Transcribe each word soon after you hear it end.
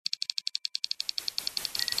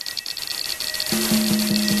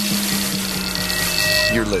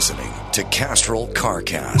You're listening to Castrol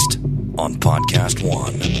CarCast on Podcast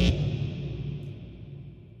One.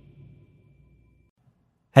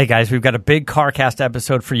 Hey guys, we've got a big CarCast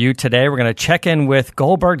episode for you today. We're going to check in with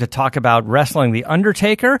Goldberg to talk about wrestling the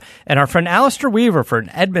Undertaker, and our friend Alistair Weaver from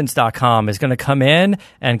Edmunds.com is going to come in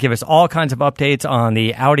and give us all kinds of updates on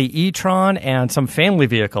the Audi e-tron and some family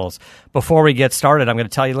vehicles. Before we get started, I'm going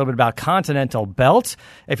to tell you a little bit about Continental belts.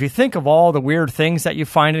 If you think of all the weird things that you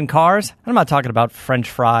find in cars, I'm not talking about French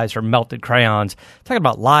fries or melted crayons. I'm talking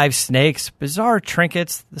about live snakes, bizarre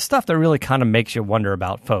trinkets, the stuff that really kind of makes you wonder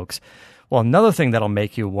about, folks. Well, another thing that'll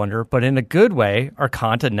make you wonder, but in a good way, are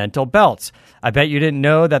Continental belts. I bet you didn't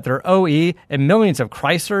know that they're OE in millions of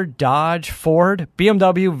Chrysler, Dodge, Ford,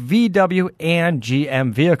 BMW, VW, and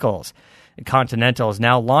GM vehicles. And Continental is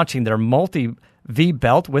now launching their multi-V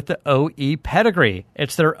belt with the OE pedigree.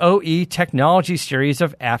 It's their OE technology series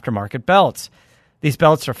of aftermarket belts. These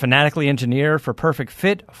belts are fanatically engineered for perfect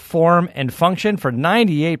fit, form, and function for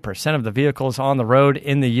 98% of the vehicles on the road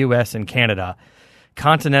in the U.S. and Canada.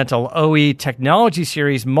 Continental OE Technology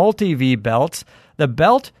Series Multi-V belts, the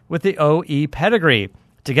belt with the OE pedigree.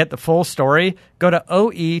 To get the full story, go to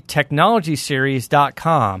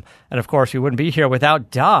oetechnologyseries.com. And of course, we wouldn't be here without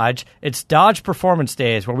Dodge. It's Dodge Performance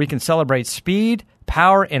Days, where we can celebrate speed,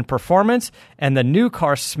 power, and performance, and the new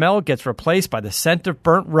car smell gets replaced by the scent of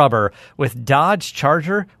burnt rubber with Dodge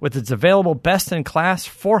Charger with its available best-in-class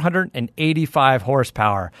 485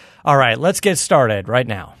 horsepower. All right, let's get started right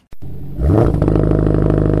now.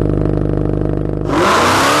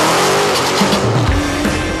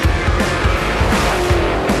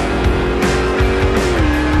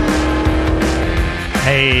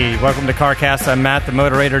 Hey, welcome to CarCast. I'm Matt, the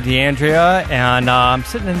moderator, DeAndrea, and I'm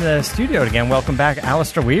sitting in the studio again. Welcome back,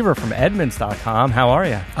 Alistair Weaver from Edmunds.com. How are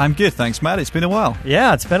you? I'm good, thanks, Matt. It's been a while.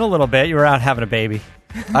 Yeah, it's been a little bit. You were out having a baby.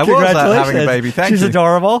 I was out having a baby. Thank you. She's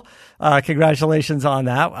adorable. Congratulations on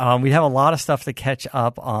that. We have a lot of stuff to catch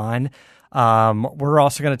up on. We're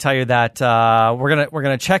also going to tell you that we're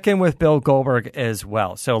going to check in with Bill Goldberg as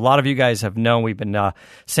well. So a lot of you guys have known we've been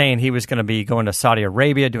saying he was going to be going to Saudi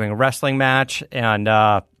Arabia doing a wrestling match, and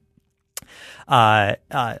a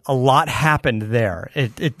lot happened there.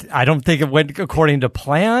 I don't think it went according to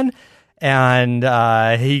plan, and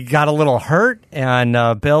he got a little hurt.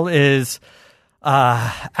 And Bill is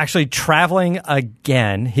actually traveling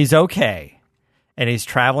again. He's okay. And he's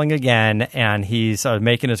traveling again, and he's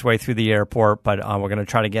making his way through the airport. But we're going to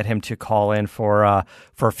try to get him to call in for a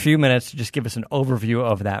few minutes to just give us an overview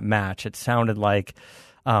of that match. It sounded like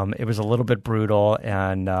it was a little bit brutal,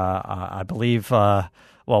 and I believe, well,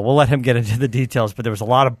 we'll let him get into the details. But there was a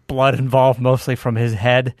lot of blood involved, mostly from his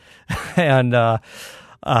head, and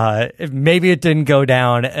maybe it didn't go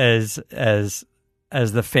down as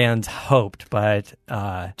the fans hoped, but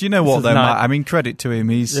do you know what though, Matt? I mean, credit to him.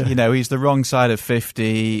 He's he's the wrong side of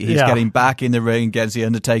 50. He's getting back in the ring against the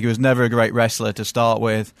Undertaker. He was never a great wrestler to start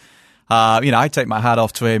with. I take my hat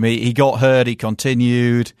off to him. He got hurt. He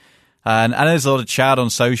continued, and there's a lot of chat on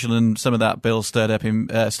social, and some of that Bill stirred up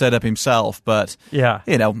himself. But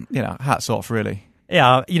hats off, really.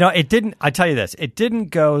 Yeah, it didn't. I tell you this, it didn't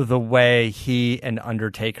go the way he and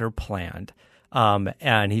Undertaker planned.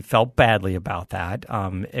 And he felt badly about that.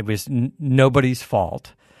 It was nobody's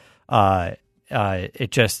fault. That's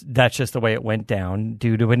just the way it went down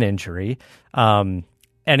due to an injury. And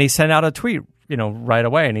he sent out a tweet, right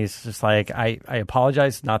away, and he's just like, I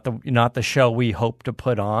apologize, not the show we hoped to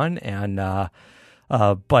put on, and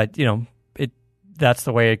but that's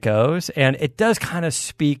the way it goes, and it does kind of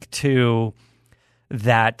speak to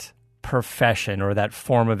that profession or that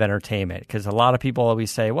form of entertainment, because a lot of people always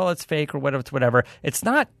say, well, it's fake or whatever. It's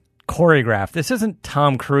not choreographed. This isn't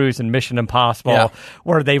Tom Cruise in Mission Impossible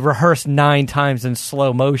where they rehearse 9 times in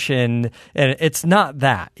slow motion, and it's not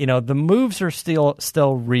that. The moves are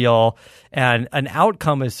still real, and an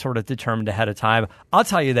outcome is sort of determined ahead of time. I'll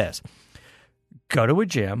tell you this. Go to a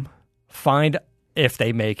gym, find, if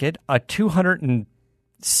they make it, a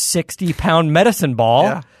 260-pound medicine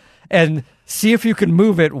ball, and see if you can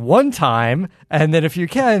move it one time, and then if you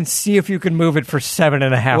can, see if you can move it for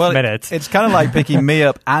 7.5 minutes. It's kind of like picking me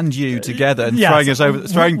up and you together and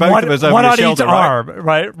throwing both of us over your shoulder. One on each arm,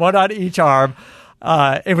 right? One on each arm.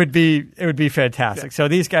 It would be fantastic. Yeah. So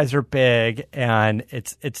these guys are big, and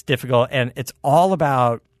it's difficult, and it's all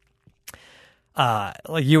about,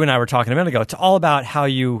 like you and I were talking a minute ago, it's all about how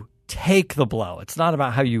you take the blow. It's not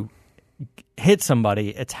about how you hit somebody,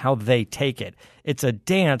 it's how they take it. It's a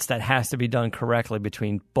dance that has to be done correctly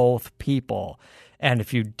between both people. And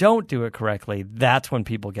if you don't do it correctly, that's when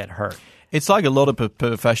people get hurt. It's like a lot of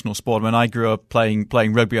professional sport. When I grew up playing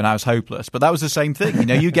rugby and I was hopeless, but that was the same thing. You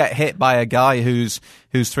know, you get hit by a guy who's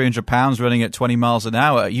 300 pounds running at 20 miles an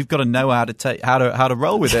hour. You've got to know how to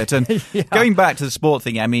roll with it. And going back to the sport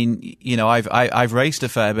thing, I mean, you know, I've raced a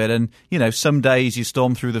fair bit, and you know, some days you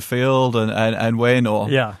storm through the field and win, or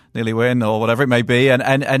nearly win, or whatever it may be,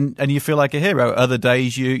 and you feel like a hero. Other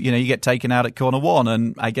days you get taken out at corner one,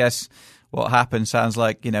 and I guess what happened sounds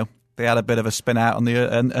like, you know, they had a bit of a spin out on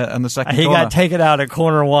the second he corner. Got taken out at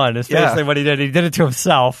corner one. Is basically what he did. He did it to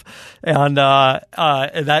himself, and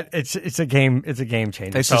that it's a game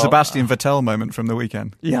changer. It's a Sebastian Vettel moment from the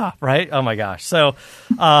weekend. Yeah, right. Oh my gosh. So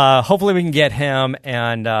hopefully we can get him,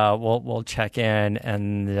 and we'll check in,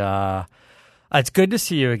 and it's good to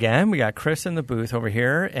see you again. We got Chris in the booth over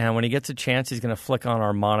here, and when he gets a chance, he's going to flick on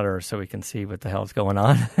our monitor so we can see what the hell's going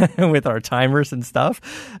on with our timers and stuff.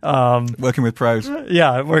 Working with pros.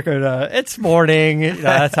 Yeah, it's morning.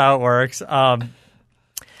 That's how it works. So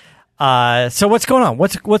what's going on?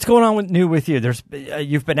 What's going on new with you?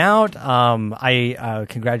 You've been out.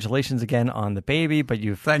 Congratulations again on the baby, but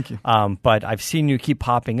thank you. But I've seen you keep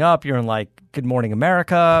popping up. You're in like Good Morning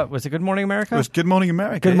America. Was it Good Morning America? It was Good Morning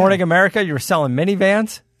America. Good Morning America. You were selling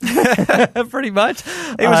minivans. Pretty much.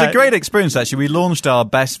 It was a great experience, actually. We launched our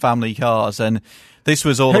best family cars, and this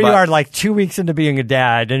was all Here about... you are, like 2 weeks into being a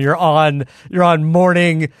dad, and you're on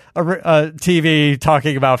morning TV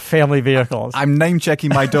talking about family vehicles. I'm name-checking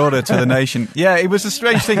my daughter to the nation. Yeah, it was a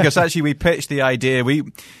strange thing, because actually we pitched the idea.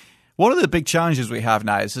 One of the big challenges we have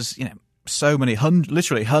now is there's, you know, so many,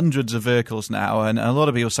 literally hundreds of vehicles now, and a lot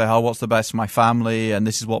of people say, oh, what's the best for my family, and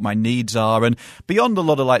this is what my needs are, and beyond a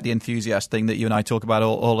lot of like the enthusiast thing that you and I talk about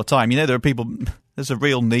all the time, you know, there's a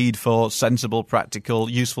real need for sensible,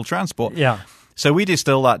 practical, useful transport. Yeah. So we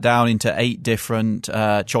distill that down into 8 different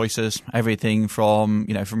choices, everything from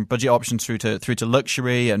budget options through to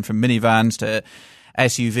luxury, and from minivans to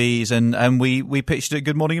SUVs, and we pitched it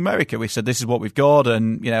Good Morning America. We said, this is what we've got,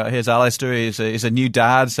 and you know, here's Alistair, he's a new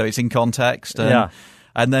dad, so it's in context, and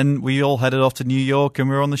then we all headed off to New York, and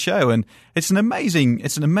we were on the show, and it's an amazing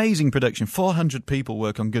production. 400 people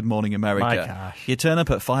work on Good Morning America. My gosh. You turn up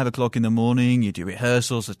at 5:00 in the morning, you do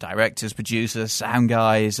rehearsals with directors, producers, sound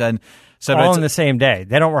guys, and so all on the same day.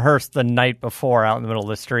 They don't rehearse the night before out in the middle of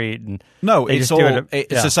the street. And no, it's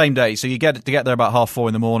the same day. So you get there about 4:30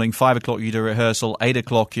 in the morning. 5:00 you do a rehearsal.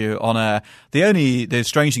 8:00 you're on air. The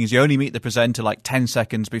strange thing is you only meet the presenter like 10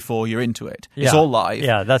 seconds before you're into it. Yeah. It's all live.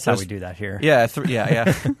 Yeah, that's how we do that here. Yeah, 3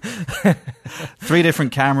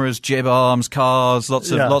 different cameras, jib arms, cars,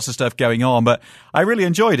 lots of stuff going on. But I really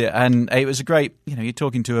enjoyed it, and it was a great. You know, you're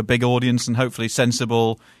talking to a big audience, and hopefully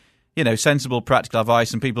sensible, practical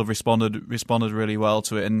advice, and people have responded really well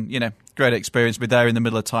to it, and great experience. We're there in the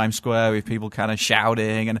middle of Times Square with people kind of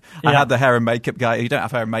shouting, and I had the hair and makeup guy. You don't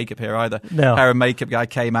have hair and makeup here either. No. Hair and makeup guy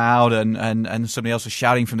came out, and somebody else was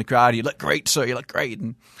shouting from the crowd, "You look great, sir! You look great!"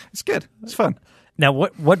 And it's good. It's fun. Now,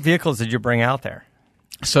 what vehicles did you bring out there?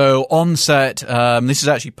 So on set, this is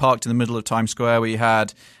actually parked in the middle of Times Square. We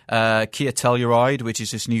had Kia Telluride, which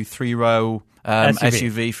is this new 3-row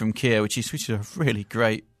SUV from Kia, which is a really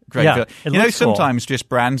great vehicle. Sometimes just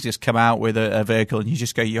brands just come out with a vehicle and you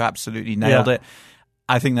just go, you absolutely nailed it.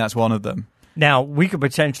 I think that's one of them. Now, we could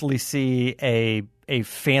potentially see a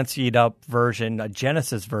fancied up version, a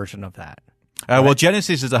Genesis version of that. Right? Well,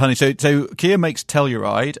 Genesis is a Hyundai. So Kia makes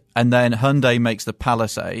Telluride, and then Hyundai makes the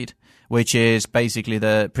Palisade, which is basically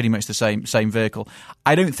pretty much the same vehicle.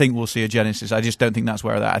 I don't think we'll see a Genesis. I just don't think that's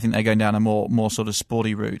where they're at. I think they're going down a more sort of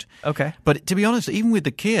sporty route. Okay. But to be honest, even with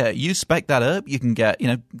the Kia, you spec that up, you can get,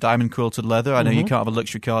 diamond quilted leather. I know you can't have a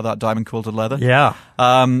luxury car without diamond quilted leather. Yeah.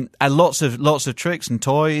 And lots of tricks and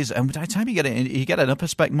toys. And by the time you get an upper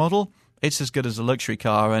spec model, it's as good as a luxury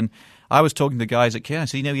car. And I was talking to guys at Kia.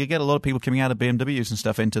 So, you get a lot of people coming out of BMWs and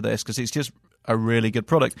stuff into this because it's just a really good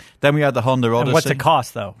product. Then we had the Honda Odyssey. And what's the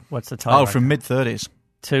cost, though? What's the time? From mid-30s.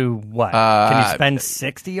 To what? Can you spend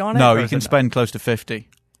 60 on it? No, you can spend close to 50.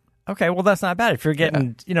 Okay, well, that's not bad. If you're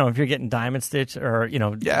getting, if you're getting diamond stitch or,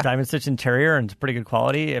 diamond stitch interior and it's pretty good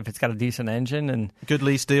quality, if it's got a decent engine and good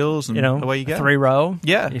lease deals and away you go. 3-row.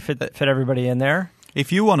 Yeah. You fit everybody in there.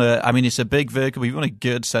 If you want it's a big vehicle, but if you want a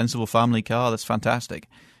good, sensible family car, that's fantastic.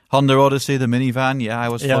 Honda Odyssey, the minivan. Yeah, I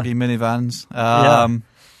was flogging minivans.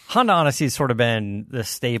 Honda Odyssey has sort of been the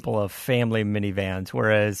staple of family minivans,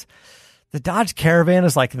 whereas the Dodge Caravan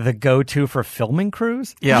is like the go-to for filming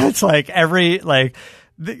crews. Yeah. It's like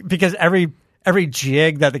because every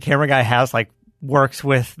jig that the camera guy has works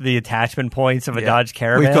with the attachment points of a Dodge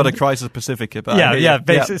Caravan. We've got a Crisis Pacifica.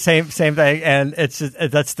 Basically same thing. And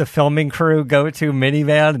that's the filming crew go-to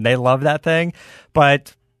minivan, and they love that thing.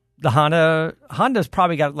 But Honda's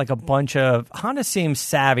probably got like a bunch of, Honda seems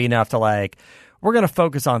savvy enough to like, we're going to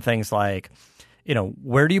focus on things like,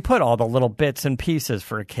 where do you put all the little bits and pieces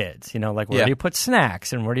for kids? Like where do you put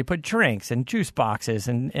snacks and where do you put drinks and juice boxes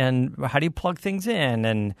and how do you plug things in?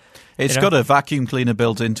 And it's got a vacuum cleaner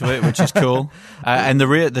built into it, which is cool. And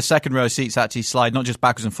the second row seats actually slide not just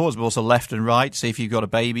backwards and forwards, but also left and right. So if you've got a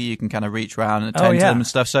baby, you can kind of reach around and attend to them and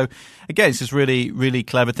stuff. So again, it's this really, really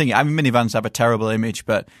clever thing. I mean, minivans have a terrible image,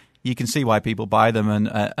 but you can see why people buy them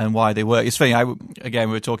and why they work. It's funny. We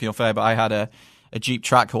were talking off air, but I had a Jeep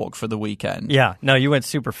Trackhawk for the weekend. Yeah, no, you went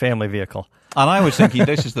super family vehicle. And I was thinking,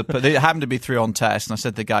 it happened to be 3 on test, and I said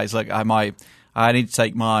to the guys, look, I need to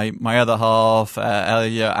take my other half,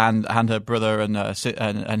 Elia, and her brother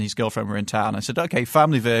and his girlfriend were in town. I said, okay,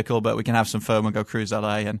 family vehicle, but we can have some fun. We'll go cruise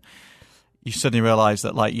LA. And you suddenly realise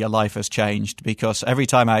that like your life has changed, because every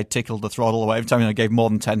time I tickled the throttle away, every time I gave more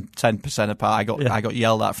than 10% apart, I got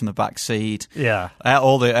yelled at from the back seat. Yeah,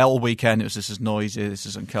 all weekend it was, this is noisy, this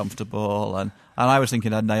is uncomfortable, and I was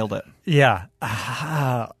thinking I'd nailed it. Yeah,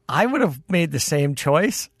 I would have made the same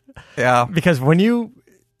choice. Yeah, because when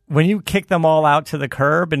you kick them all out to the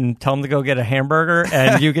curb and tell them to go get a hamburger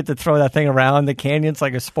and you get to throw that thing around the canyons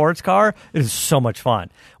like a sports car, it is so much fun.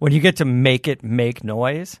 When you get to make it make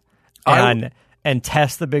noise and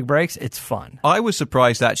test the big brakes, it's fun. I was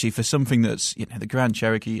surprised actually for something that's, the Grand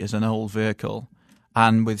Cherokee is an old vehicle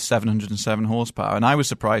and with 707 horsepower, and I was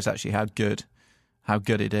surprised actually how good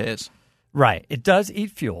it is. Right. It does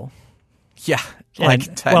eat fuel. Yeah.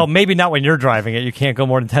 Well, maybe not when you're driving it. You can't go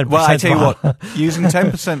more than 10%. Well, I tell you what, using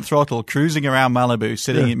 10% throttle, cruising around Malibu,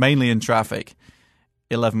 sitting mainly in traffic,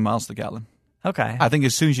 11 miles to the gallon. Okay. I think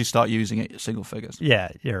as soon as you start using it, single figures.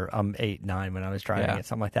 Yeah, you're 8, 9 when I was driving it,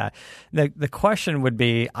 something like that. The question would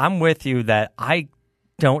be, I'm with you that I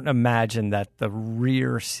don't imagine that the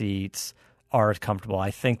rear seats are as comfortable.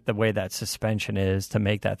 I think the way that suspension is to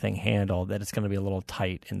make that thing handle, that it's going to be a little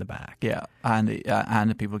tight in the back. Yeah, and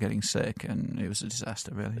the people getting sick, and it was a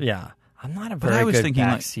disaster, really. Yeah, I'm not a very good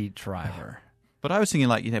backseat driver. But I was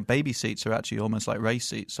thinking, baby seats are actually almost like race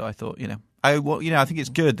seats. So I thought, I think it's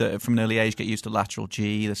good that from an early age get used to lateral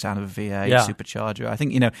G, the sound of a V8, supercharger. I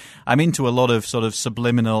think, I'm into a lot of sort of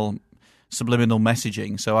subliminal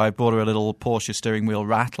messaging. So I bought her a little Porsche steering wheel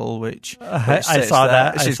rattle, which I saw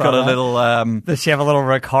that. She's got a little. Does she have a little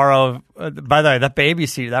Recaro? By the way, that baby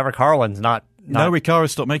seat, that Recaro one's not. No, Recaro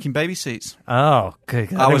stopped making baby seats. Oh,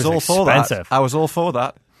 good. I was all for that. I was all for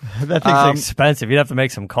that. That thing's expensive. You'd have to make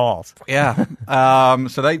some calls. Yeah.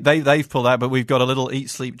 So they've pulled out, but we've got a little eat,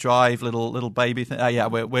 sleep, drive, little baby thing.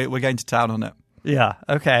 We're going to town on it. Yeah.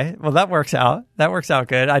 Okay. Well, that works out. That works out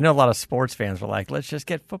good. I know a lot of sports fans were like, let's just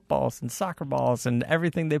get footballs and soccer balls and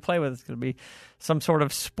everything they play with is going to be some sort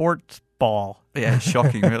of sports ball. Yeah.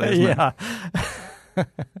 Shocking, really, isn't it?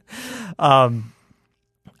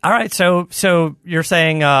 All right, so you're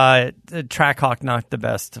saying Trackhawk not the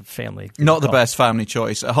best family vehicle. Not the best family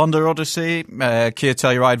choice. A Honda Odyssey, Kia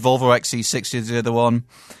Telluride, Volvo XC60 is the other one.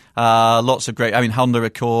 Lots of great. Honda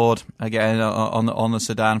Accord again on the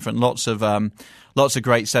sedan front. Lots of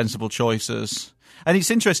great sensible choices. And it's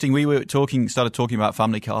interesting. We started talking about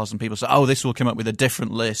family cars, and people say, "Oh, this will come up with a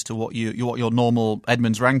different list to what your normal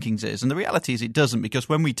Edmunds rankings is." And the reality is, it doesn't, because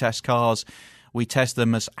when we test cars, we test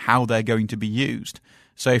them as how they're going to be used.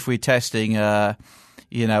 So if we're testing, a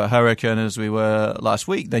Huracan as we were last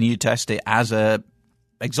week, then you test it as a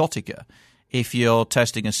Exotica. If you're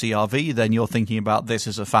testing a CRV, then you're thinking about this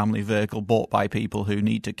as a family vehicle bought by people who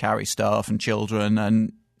need to carry staff and children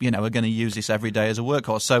and, are going to use this every day as a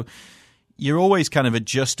workhorse. So you're always kind of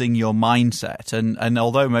adjusting your mindset. And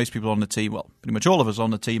although most people on the team, well, pretty much all of us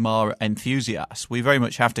on the team are enthusiasts, we very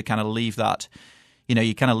much have to kind of leave that.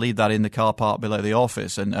 You kind of leave that in the car park below the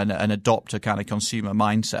office and adopt a kind of consumer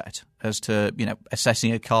mindset as to,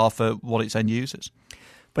 assessing a car for what its end users.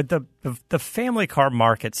 But the family car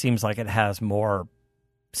market seems like it has more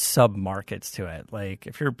sub-markets to it. Like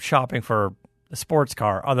if you're shopping for a sports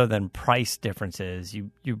car, other than price differences,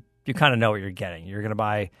 you kind of know what you're getting. You're going to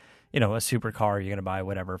buy, a supercar. You're going to buy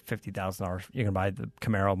whatever, $50,000. You're going to buy the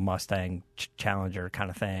Camaro, Mustang, Challenger kind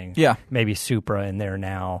of thing. Yeah. Maybe Supra in there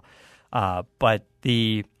now. But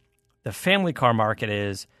the family car market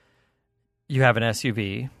is you have an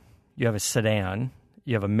SUV, you have a sedan,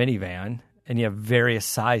 you have a minivan, and you have various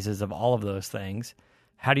sizes of all of those things.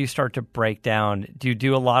 How do you start to break down? Do you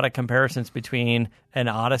do a lot of comparisons between an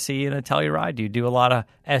Odyssey and a Telluride? Do you do a lot of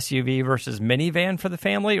SUV versus minivan for the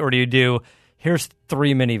family? Or do you do, here's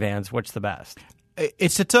 3 minivans, what's the best?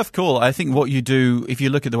 It's a tough call. I think what you do, if you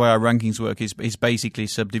look at the way our rankings work, is basically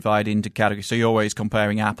subdivide into categories. So you're always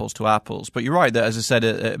comparing apples to apples. But you're right that, as I said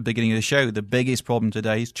at the beginning of the show, the biggest problem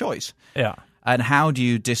today is choice. Yeah. And how do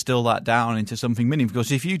you distill that down into something meaningful?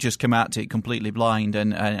 Because if you just come at it completely blind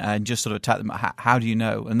and just sort of attack them, how do you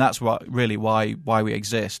know? And that's really why we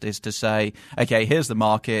exist, is to say, okay, here's the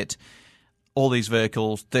market, all these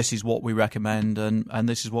vehicles, this is what we recommend, and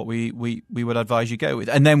this is what we would advise you go with.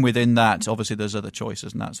 And then within that, obviously, there's other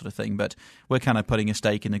choices and that sort of thing. But we're kind of putting a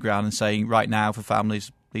stake in the ground and saying, right now, for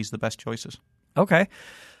families, these are the best choices. Okay.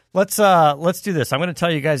 Let's do this. I'm going to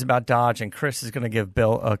tell you guys about Dodge, and Chris is going to give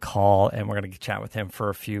Bill a call, and we're going to chat with him for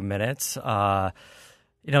a few minutes.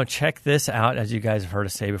 Check this out, as you guys have heard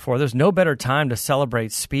us say before. There's no better time to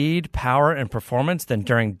celebrate speed, power, and performance than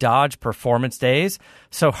during Dodge Performance Days.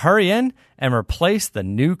 So hurry in and replace the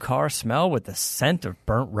new car smell with the scent of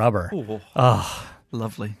burnt rubber. Ooh. Oh,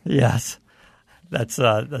 lovely. Yes. That's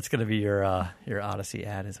going to be your Odyssey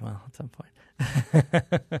ad as well at some point.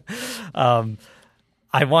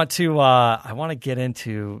 I want to get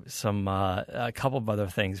into a couple of other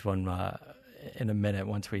things in a minute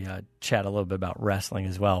once we chat a little bit about wrestling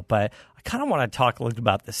as well. But I kind of want to talk a little bit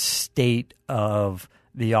about the state of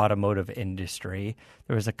the automotive industry.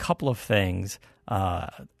 There was a couple of things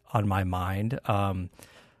on my mind.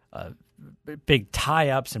 Big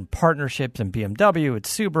tie-ups and partnerships and BMW and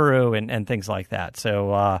Subaru and things like that.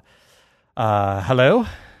 So, hello?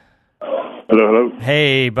 Hello.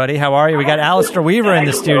 Hey, buddy, how are you? We got Alistair Weaver in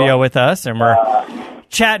the studio with us, and we're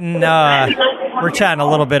chatting. We're chatting a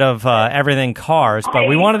little bit of everything cars, but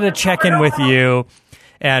we wanted to check in with you.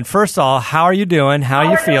 And first of all, how are you doing? How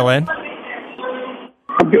are you feeling?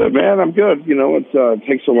 I'm good, man. I'm good. It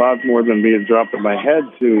takes a lot more than being dropped in my head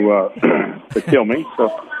to kill me. So,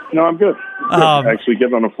 I'm good. I'm actually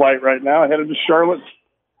getting on a flight right now, headed to Charlotte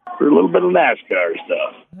for a little bit of NASCAR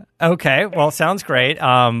stuff. Okay, well, sounds great.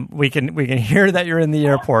 We can hear that you're in the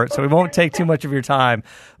airport, so we won't take too much of your time.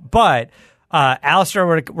 But Alistair,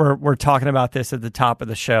 we're talking about this at the top of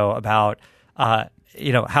the show about how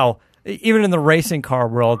even in the racing car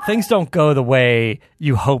world, things don't go the way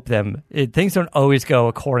you hope them. Things don't always go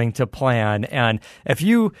according to plan. And if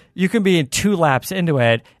you can be in 2 laps into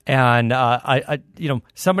it, and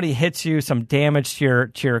somebody hits you, some damage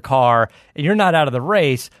to your car, and you're not out of the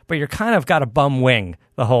race, but you're kind of got a bum wing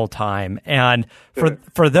the whole time. And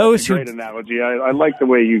for those who, great analogy. I like the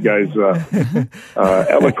way you guys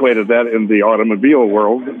eloquated that in the automobile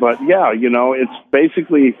world. But yeah, it's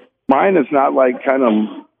basically, mine is not like kind of.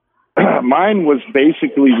 Mine was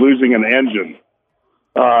basically losing an engine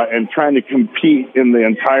and trying to compete in the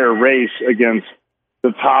entire race against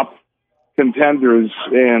the top contenders,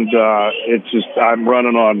 and it's just I'm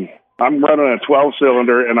running on a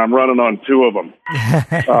 12-cylinder, and I'm running on 2 of them.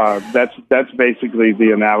 That's basically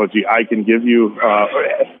the analogy I can give you,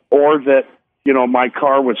 or that my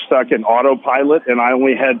car was stuck in autopilot and I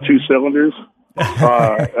only had 2 cylinders.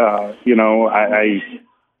 I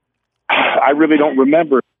really don't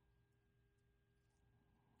remember.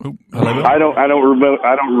 Hello? I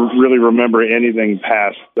don't really remember anything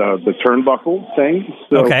past the turnbuckle thing.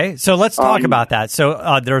 So, okay, so let's talk about that.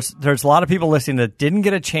 So there's a lot of people listening that didn't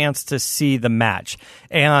get a chance to see the match,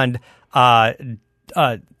 and the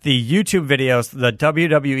YouTube videos, the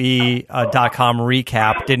WWE.com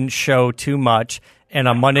recap didn't show too much, and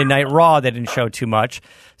on Monday Night Raw they didn't show too much.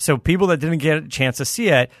 So people that didn't get a chance to see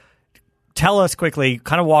it, tell us quickly,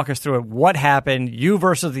 kind of walk us through it. What happened? You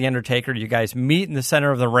versus the Undertaker. You guys meet in the center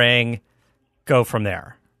of the ring. Go from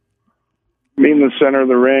there. Meet in the center of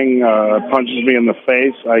the ring. Punches me in the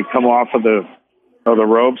face. I come off of the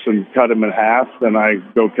ropes and cut him in half. Then I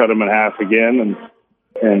go cut him in half again,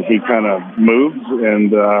 and he kind of moves.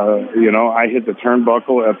 And I hit the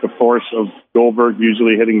turnbuckle at the force of Goldberg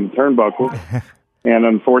usually hitting the turnbuckle. And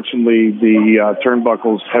unfortunately, the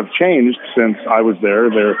turnbuckles have changed since I was there.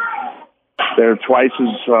 They're twice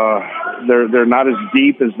as they're not as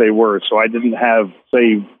deep as they were. So I didn't have,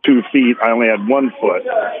 say, 2 feet. I only had 1 foot.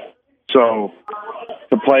 So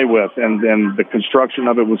to play with, and the construction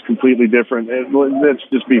of it was completely different. Let's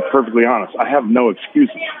just be perfectly honest. I have no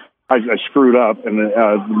excuses. I screwed up, and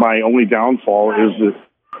my only downfall is that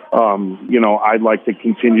I'd like to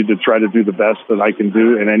continue to try to do the best that I can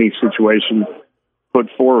do in any situation put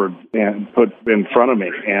forward and put in front of me,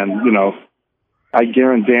 and I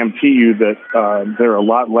guarantee you that there are a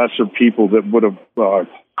lot lesser people that would have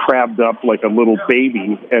crabbed up like a little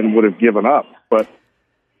baby and would have given up. But,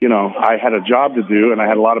 I had a job to do, and I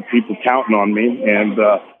had a lot of people counting on me. And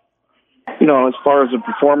as far as the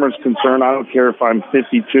performer is concerned, I don't care if I'm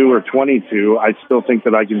 52 or 22. I still think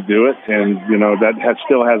that I can do it, and that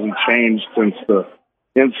still hasn't changed since the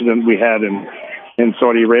incident we had in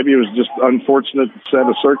Saudi Arabia. It was just unfortunate set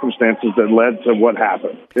of circumstances that led to what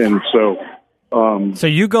happened, and so. So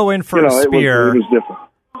you go in for a spear, it was different,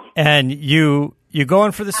 and you go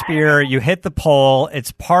in for the spear. You hit the pole.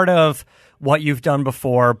 It's part of what you've done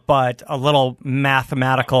before, but a little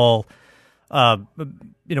mathematical,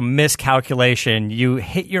 miscalculation. You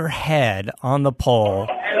hit your head on the pole.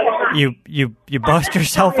 You bust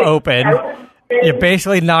yourself open. You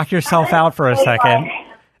basically knock yourself out for a second,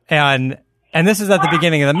 and this is at the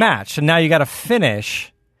beginning of the match. So now you got to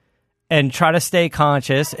finish and try to stay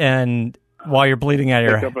conscious and. While you're bleeding out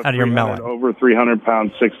of your melon, over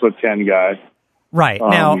 300-pound, 6'10" guy, right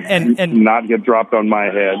now, and not get dropped on my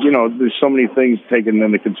head. There's so many things taken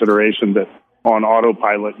into consideration that on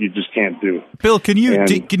autopilot you just can't do. Bill, can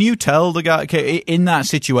you tell the guy in that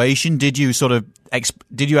situation? Did you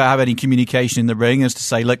have any communication in the ring as to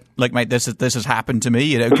say, look, mate, this has happened to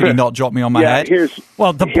me? Can you not drop me on my head?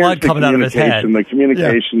 The blood coming out of his head. The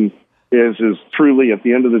communication. Yeah. is truly, at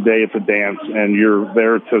the end of the day, it's a dance, and you're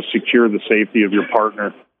there to secure the safety of your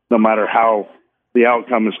partner, no matter how the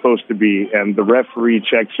outcome is supposed to be. And the referee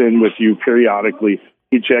checks in with you periodically.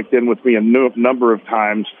 He checked in with me a number of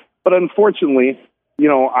times. But unfortunately,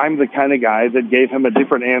 I'm the kind of guy that gave him a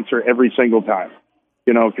different answer every single time,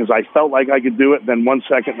 because I felt like I could do it. Then 1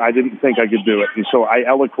 second, I didn't think I could do it. And so I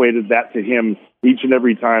eloquated that to him each and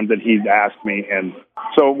every time that he'd asked me. And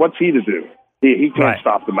so what's he to do? He can't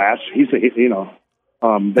stop the match. They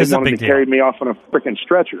wanted to carry me off on a freaking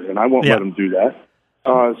stretcher, and I won't let him do that.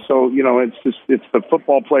 It's the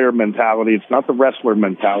football player mentality. It's not the wrestler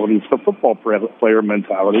mentality. It's the football player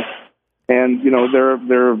mentality. And there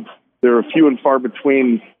are few and far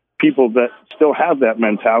between people that still have that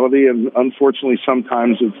mentality, and unfortunately,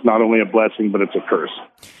 sometimes it's not only a blessing, but it's a curse.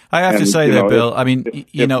 I have to say that, Bill.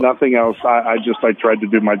 If nothing else, I tried to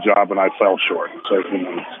do my job, and I fell short. So.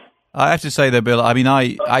 I have to say though, Bill,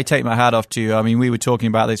 I take my hat off to you. We were talking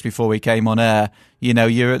about this before we came on air.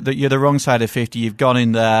 You're the wrong side of 50. You've gone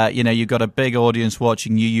in there. You've got a big audience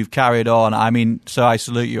watching you. You've carried on. So I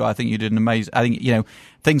salute you. I think you did an amazing. I think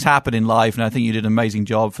things happen in life, and I think you did an amazing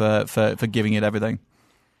job for giving it everything.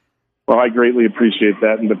 Well, I greatly appreciate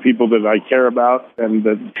that, and the people that I care about and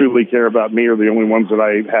that truly care about me are the only ones that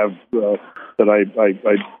I have that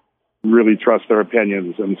I really trust their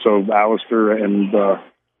opinions. And so, Alistair and.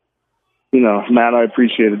 Matt, I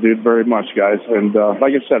appreciate it, dude, very much, guys. And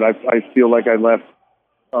like I said, I feel like I left.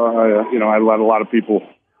 I let a lot of people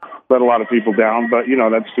down, but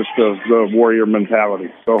that's just the warrior mentality.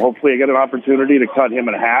 So hopefully, I get an opportunity to cut him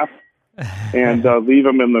in half and leave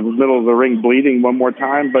him in the middle of the ring bleeding one more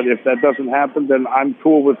time. But if that doesn't happen, then I'm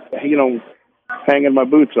cool with hanging my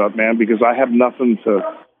boots up, man, because I have nothing to.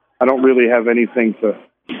 I don't really have anything to.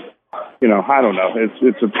 I don't know.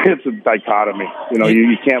 It's a dichotomy.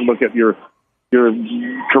 You can't look at your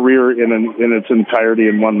career in its entirety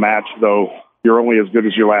in one match, though. You're only as good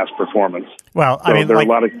as your last performance. Well, there are a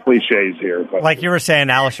lot of cliches here. But. Like you were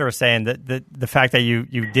saying, Alistair was saying that the fact that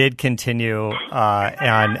you did continue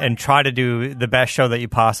and try to do the best show that you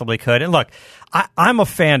possibly could. And look, I'm a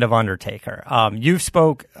fan of Undertaker. You've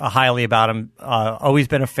spoke highly about him. Always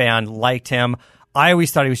been a fan. Liked him. I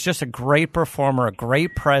always thought he was just a great performer, a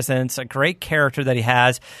great presence, a great character that he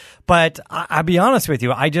has. But I'll be honest with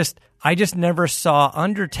you, I just never saw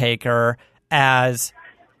Undertaker as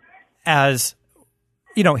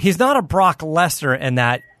he's not a Brock Lesnar in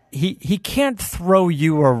that he can't throw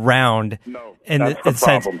you around. No, in that's the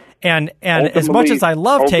problem. And as much as I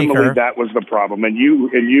love Taker, that was the problem. And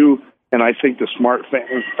you and I think the smart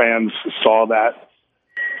fans saw that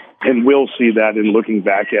and will see that in looking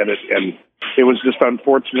back at it. And it was just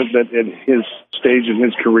unfortunate that at his stage in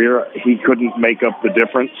his career, he couldn't make up the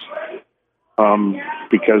difference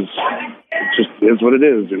because it just is what it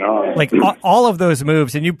is, Like all of those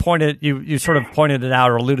moves, and you sort of pointed it out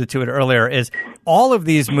or alluded to it earlier, is all of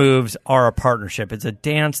these moves are a partnership. It's a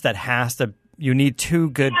dance that you need two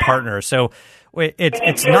good partners. So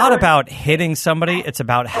it's not about hitting somebody. It's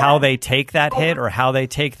about how they take that hit or how they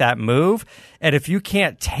take that move. And if you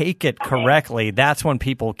can't take it correctly, that's when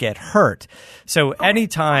people get hurt. So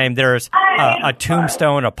anytime there's a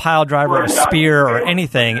tombstone, a pile driver, a spear, or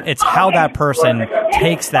anything, it's how that person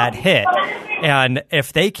takes that hit. And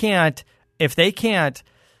if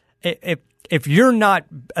if you're not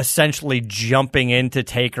essentially jumping into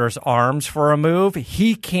Taker's arms for a move,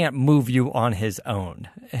 he can't move you on his own.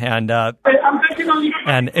 And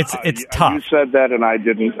it's tough. You said that, and I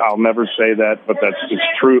didn't. I'll never say that, but it's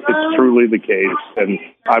true. It's truly the case, and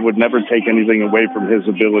I would never take anything away from his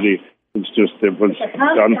ability. It was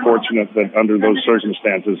unfortunate that under those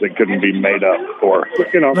circumstances it couldn't be made up for.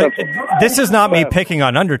 This is not me picking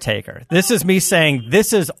on Undertaker. This is me saying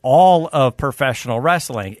this is all of professional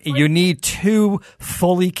wrestling. You need two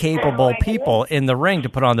fully capable people in the ring to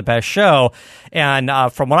put on the best show. And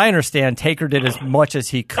from what I understand, Taker did as much as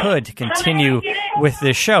he could to continue with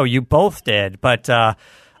this show. You both did, but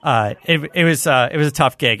it was a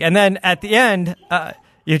tough gig. And then at the end,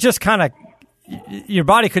 you just kind of. Your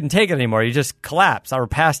body couldn't take it anymore. You just collapsed or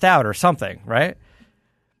passed out or something, right?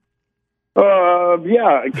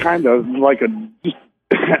 Yeah, kind of like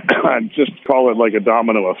just call it like a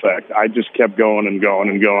domino effect. I just kept going and going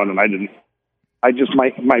and going, and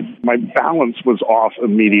my balance was off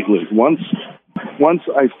immediately. Once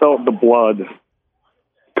I felt the blood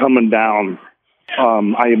coming down,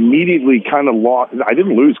 I immediately kind of lost. I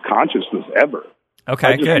didn't lose consciousness ever. Okay,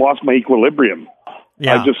 I just lost my equilibrium.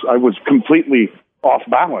 Yeah. I was completely off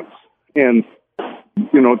balance. And,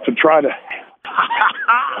 to try to...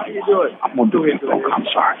 How you doing? I'm going to do it. I'm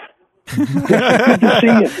sorry. Good to see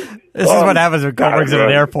you. This is what happens when Goldberg's at an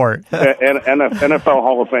airport. And NFL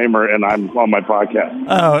Hall of Famer, and I'm on my podcast.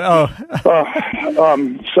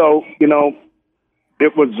 So,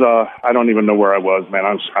 it was, I don't even know where I was, man.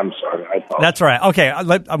 I'm sorry. That's right. Okay,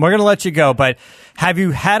 we're going to let you go, but have you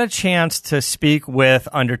had a chance to speak with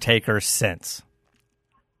Undertaker since?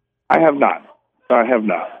 I have not.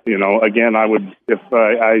 Again, I would, if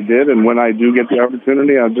I did, and when I do get the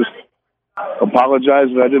opportunity, I'll just apologize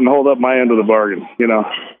that I didn't hold up my end of the bargain,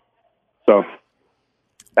 So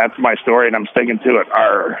that's my story, and I'm sticking to it.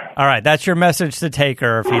 Arr. All right, that's your message to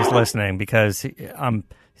Taker if he's listening, because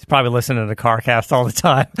he's probably listening to CarCast all the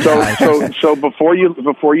time. So before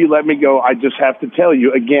you let me go, I just have to tell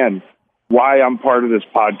you again why I'm part of this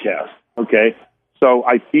podcast. Okay, so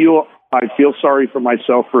I feel sorry for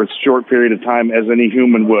myself for a short period of time, as any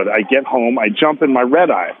human would. I get home, I jump in my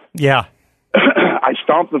red eye. Yeah. I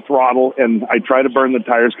stomp the throttle, and I try to burn the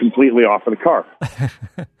tires completely off of the car.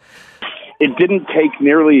 It didn't take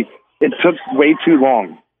it took way too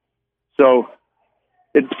long. So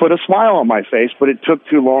it put a smile on my face, but it took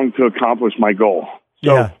too long to accomplish my goal.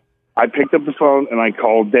 So yeah. I picked up the phone, and I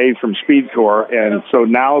called Dave from SpeedCore, and so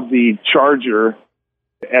now the Charger,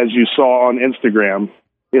 as you saw on Instagram,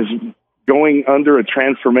 is going under a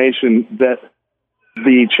transformation that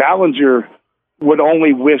the Challenger would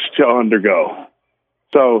only wish to undergo.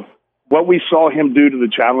 So what we saw him do to the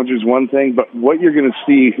Challenger is one thing, but what you're going to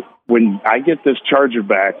see when I get this Charger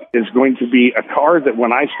back is going to be a car that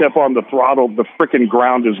when I step on the throttle, the frickin'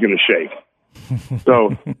 ground is going to shake.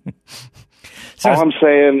 So all I'm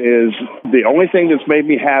saying is the only thing that's made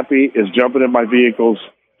me happy is jumping in my vehicles,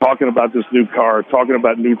 talking about this new car, talking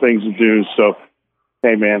about new things to do. So,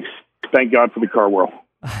 hey, man, thank God for the car world.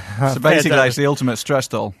 So basically, it's the ultimate stress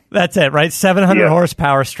doll. That's it, right? 700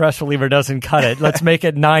 horsepower stress reliever doesn't cut it. Let's make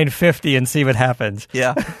it 950 and see what happens.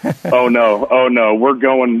 Yeah. Oh no, we're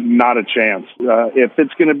going not a chance. If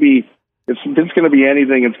it's going to be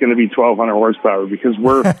anything, it's going to be 1,200 horsepower because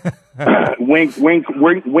we're wink, wink,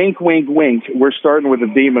 wink, wink, wink, wink. We're starting with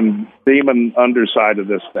the demon underside of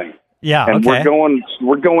this thing. Yeah, and okay.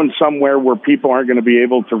 we're going somewhere where people aren't going to be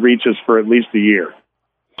able to reach us for at least a year.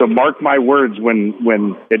 So mark my words,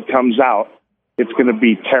 when it comes out, it's going to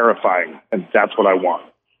be terrifying, and that's what I want.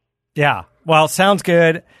 Yeah. Well, sounds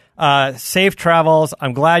good. Safe travels.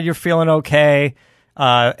 I'm glad you're feeling okay.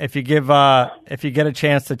 If you get a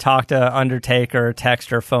chance to talk to Undertaker,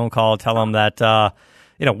 text or phone call, tell him that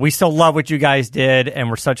we still love what you guys did, and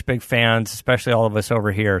we're such big fans, especially all of us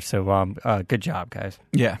over here. So good job, guys.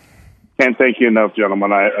 Yeah. Can't thank you enough,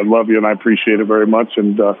 gentlemen. I love you, and I appreciate it very much.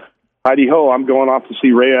 And Heidi Ho, I'm going off to see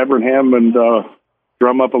Ray Abraham and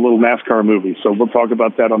drum up a little NASCAR movie. So we'll talk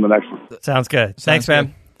about that on the next one. Sounds good. Thanks,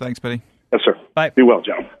 man. Thanks, buddy. Yes, sir. Bye. Be well,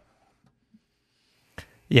 John.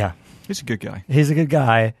 Yeah. He's a good guy. He's a good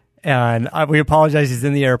guy. And we apologize. He's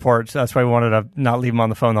in the airport, so that's why we wanted to not leave him on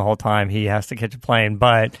the phone the whole time. He has to catch a plane.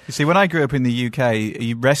 But you see, when I grew up in the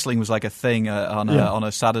UK, wrestling was like a thing on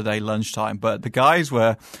a Saturday lunchtime. But the guys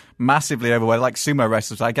were massively overweight, like sumo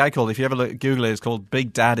wrestlers. Like I called, if you ever Google it, it's called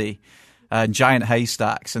Big Daddy and Giant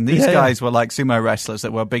Haystacks. And these guys were like sumo wrestlers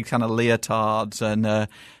that were big kind of leotards. And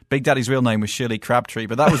Big Daddy's real name was Shirley Crabtree.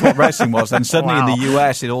 But that was what wrestling was. And suddenly in the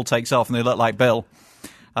US, it all takes off, and they look like Bill.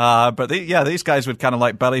 But these guys would kind of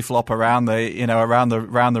like belly flop around around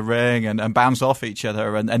the ring and bounce off each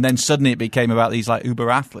other, and then suddenly it became about these like uber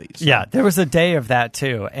athletes. Yeah, there was a day of that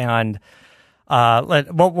too, and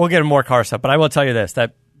we'll get into more car stuff. But I will tell you this: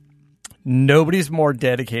 that nobody's more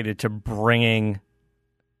dedicated to bringing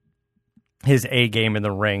his A game in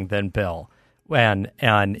the ring than Bill. When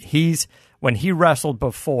he wrestled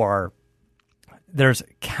before, there's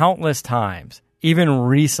countless times, even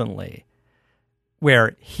recently,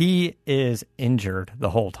 where he is injured the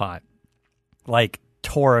whole time, like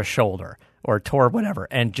tore a shoulder or tore whatever,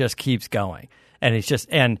 and just keeps going. And he's just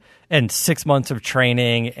and 6 months of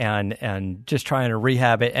training and just trying to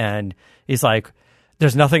rehab it, and he's like,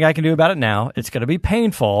 there's nothing I can do about it now. It's going to be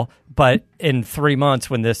painful, but in 3 months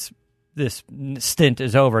when this stint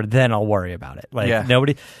is over, then I'll worry about it.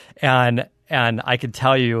 Nobody, and I can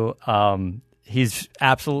tell you, he's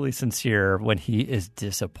absolutely sincere when he is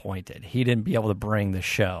disappointed. He didn't be able to bring the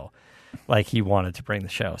show like he wanted to bring the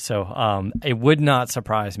show. So it would not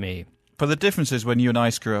surprise me. But the difference is when you and I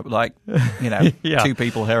screw up, two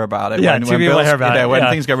people hear about it. Yeah, two people hear about it. When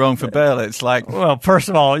things go wrong for Bill, it's like... Well, first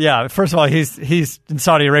of all, he's in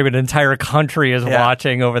Saudi Arabia. An entire country is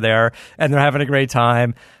watching over there, and they're having a great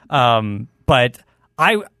time. But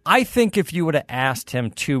I think if you would have asked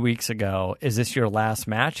him 2 weeks ago, is this your last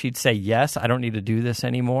match? He'd say, yes, I don't need to do this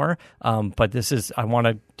anymore. But I want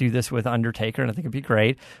to do this with Undertaker, and I think it'd be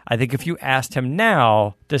great. I think if you asked him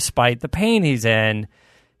now, despite the pain he's in,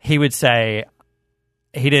 he would say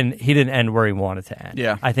he didn't end where he wanted to end.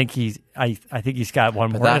 Yeah. I think he's got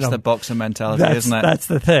one more. That's the boxer mentality, isn't it? That's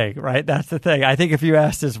the thing, right? That's the thing. I think if you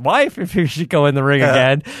asked his wife if he should go in the ring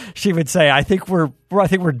again, she would say, I think we're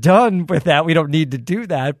done with that. We don't need to do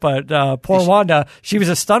that. But poor Wanda, she was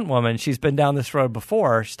a stunt woman. She's been down this road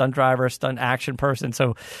before, stunt driver, stunt action person.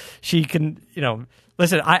 So she can,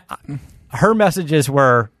 listen, her messages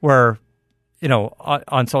were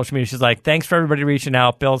on social media, she's like, thanks for everybody reaching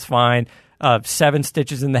out. Bill's fine. 7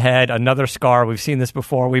 stitches in the head, another scar. We've seen this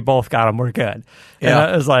before. We both got them. We're good. Yeah. And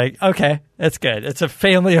I was like, okay, it's good. It's a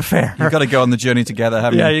family affair. You've got to go on the journey together,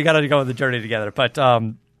 haven't you? Yeah, you got to go on the journey together. But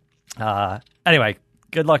anyway,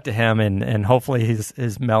 good luck to him, and hopefully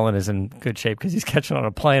his melon is in good shape because he's catching on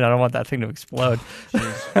a plane. I don't want that thing to explode.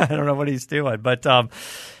 I don't know what he's doing. But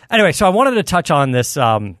anyway, so I wanted to touch on this.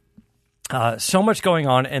 So much going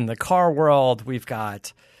on in the car world. We've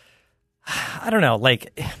got, I don't know,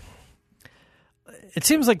 it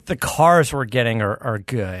seems like the cars we're getting are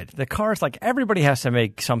good. The cars, everybody has to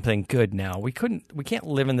make something good now. We can't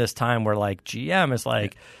live in this time where GM is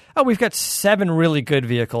we've got 7 really good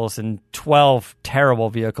vehicles and 12 terrible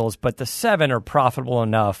vehicles, but the 7 are profitable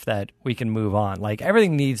enough that we can move on.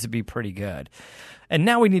 Everything needs to be pretty good. And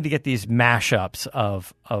now we need to get these mashups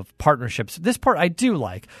of partnerships. This part I do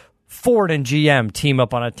like. Ford and GM team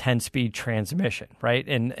up on a 10-speed transmission, right?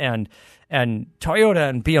 And Toyota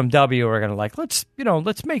and BMW are going to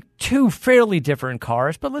let's make 2 fairly different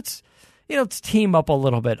cars, but let's team up a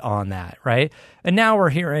little bit on that, right? And now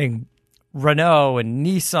we're hearing Renault and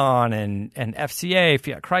Nissan and FCA,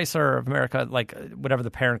 Fiat Chrysler of America, whatever the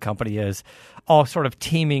parent company is, all sort of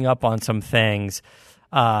teaming up on some things.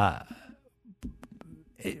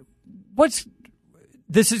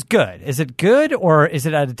 This is good. Is it good, or is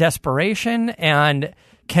it out of desperation? And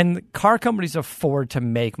can car companies afford to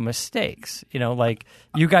make mistakes?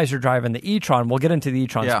 You guys are driving the e-tron. We'll get into the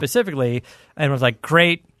e-tron specifically. And it was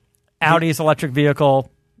great, Audi's electric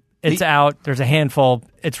vehicle. It's out. There's a handful.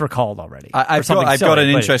 It's recalled already. I've got an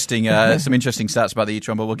interesting, some interesting stats about the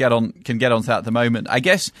e-tron, but can get on to that at the moment. I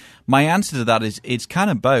guess my answer to that is it's kind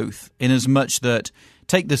of both, in as much that,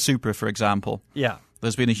 take the Supra, for example. Yeah.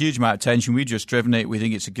 There's been a huge amount of tension. We've just driven it. We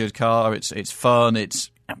think it's a good car. It's fun. It's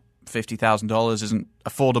 $50,000 isn't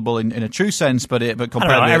affordable in a true sense, but compared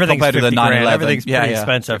to the 911, everything's pretty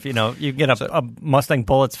expensive. You can get a Mustang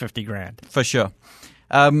Bullett's $50,000 for sure.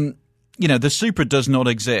 The Supra does not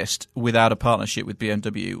exist without a partnership with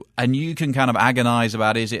BMW, and you can kind of agonize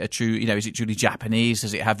about, is it a true, is it truly Japanese?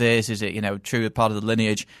 Does it have this? Is it, true part of the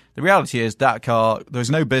lineage? The reality is that car, there's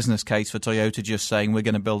no business case for Toyota just saying we're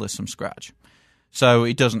going to build this from scratch. So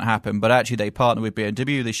it doesn't happen. But actually they partner with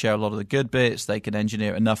BMW, they share a lot of the good bits, they can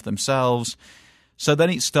engineer enough themselves. So then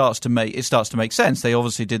it starts to make sense. They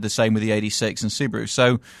obviously did the same with the 86 and Subaru.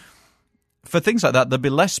 So for things like that, there'd be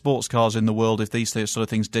less sports cars in the world if these sort of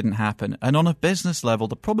things didn't happen. And on a business level,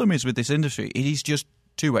 the problem is with this industry, it is just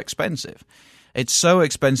too expensive. It's so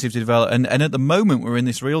expensive to develop. And at the moment, we're in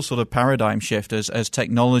this real sort of paradigm shift as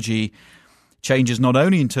technology changes, not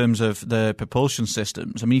only in terms of the propulsion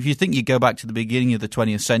systems. I mean, if you think you go back to the beginning of the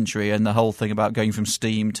 20th century and the whole thing about going from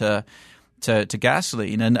steam to to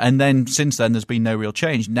gasoline, and then since then there's been no real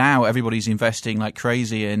change. Now everybody's investing like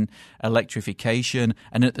crazy in electrification,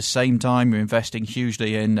 and at the same time you're investing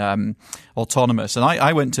hugely in autonomous. And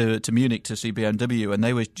I went to Munich to see BMW, and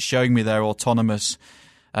they were showing me their autonomous,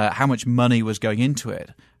 how much money was going into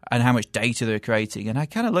it and how much data they're creating. And I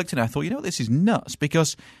kind of looked at it and I thought, this is nuts,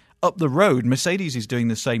 because up the road Mercedes is doing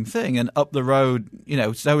the same thing, and up the road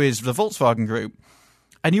so is the Volkswagen Group.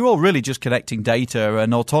 And you're all really just connecting data,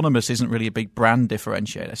 and autonomous isn't really a big brand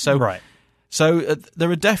differentiator. So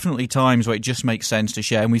there are definitely times where it just makes sense to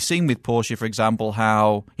share. And we've seen with Porsche, for example,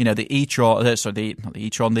 how the e-tron, not the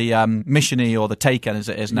e-tron, the Mission E, or the Taycan as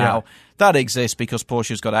it is now, that exists because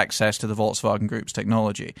Porsche's got access to the Volkswagen Group's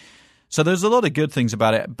technology. So there's a lot of good things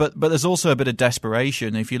about it, but there's also a bit of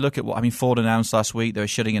desperation. If you look at Ford announced last week they were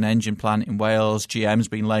shutting an engine plant in Wales. GM's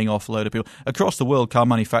been laying off a load of people. Across the world, car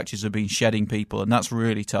manufacturers have been shedding people, and that's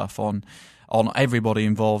really tough on everybody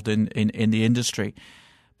involved in the industry.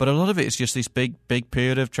 But a lot of it is just this big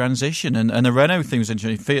period of transition. And the Renault thing was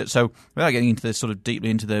interesting. So without getting into this sort of deeply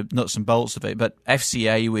into the nuts and bolts of it, but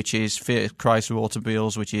FCA, which is Fiat Chrysler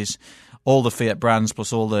Automobiles, which is all the Fiat brands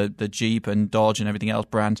plus all the Jeep and Dodge and everything else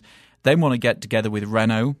brands, they want to get together with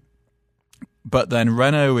Renault. But then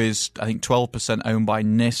Renault is, I think, 12% owned by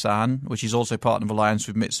Nissan, which is also part of an alliance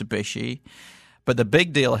with Mitsubishi. But the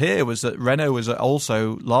big deal here was that Renault was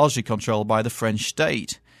also largely controlled by the French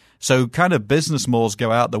state. So kind of business models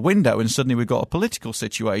go out the window, and suddenly we've got a political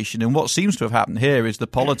situation. And what seems to have happened here is the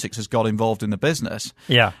politics has got involved in the business.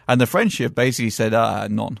 Yeah. And the French have basically said,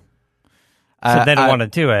 none. So they don't want to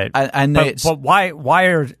do it. But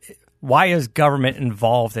why is government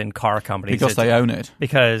involved in car companies? Because they own it.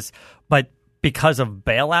 Because of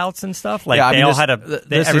bailouts and stuff?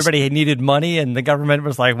 Everybody needed money, and the government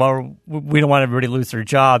was like, well, we don't want everybody to lose their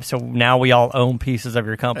job, so now we all own pieces of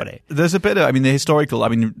your company. There's a bit of,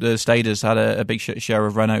 the state has had a big share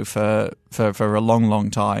of Renault for a long, long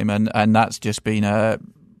time, and that's just been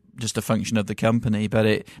just a function of the company, but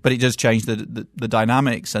it does change the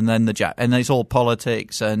dynamics, and then and it's all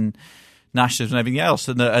politics and nationalism and everything else,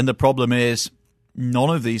 and the problem is none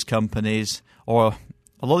of these companies, or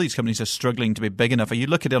a lot of these companies, are struggling to be big enough. If you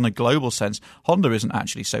look at it on a global sense, Honda isn't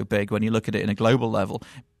actually so big when you look at it in a global level.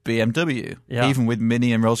 BMW, even with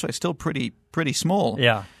Mini and Rolls-Royce, still pretty small.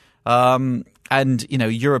 Yeah. And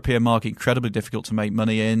European market incredibly difficult to make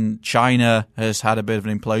money in. China has had a bit of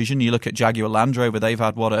an implosion. You look at Jaguar Land Rover; they've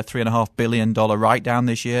had a $3.5 billion write down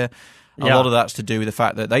this year. A lot of that's to do with the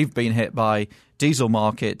fact that they've been hit by diesel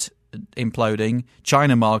market imploding,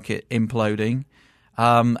 China market imploding,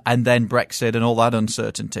 and then Brexit and all that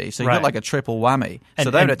uncertainty. So you've got like a triple whammy. So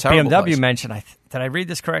they're in a terrible BMW place. mentioned, did I read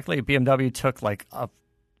this correctly? BMW took like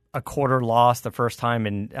a quarter loss the first time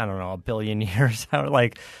in, I don't know, a billion years.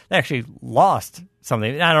 Like they actually lost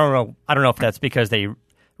something. I don't know if that's because they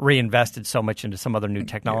reinvested so much into some other new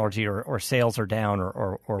technology or sales are down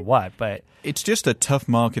or what. But it's just a tough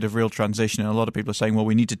market of real transition. And a lot of people are saying, well,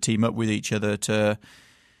 we need to team up with each other to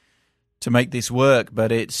make this work,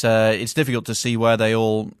 but it's difficult to see where they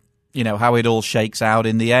all, how it all shakes out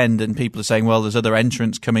in the end. And people are saying, well, there's other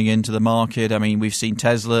entrants coming into the market. I mean, we've seen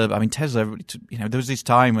Tesla. Tesla, there was this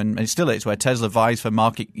time, and it still is, where Tesla vies for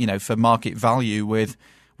market value with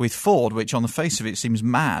Ford, which on the face of it seems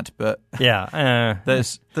mad. But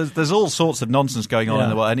there's all sorts of nonsense going on in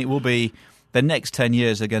the world, and it will be, the next 10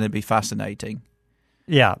 years are going to be fascinating.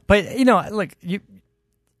 Yeah, but look,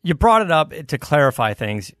 you brought it up to clarify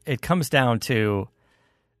things. It comes down to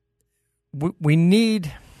we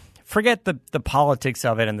need, forget the politics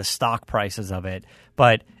of it and the stock prices of it,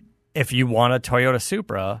 but if you want a Toyota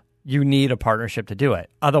Supra, you need a partnership to do it.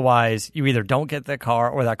 Otherwise, you either don't get that car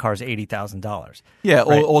or that car is $80,000. Yeah,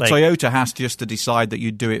 right? or Toyota has just to decide that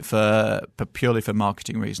you do it for purely for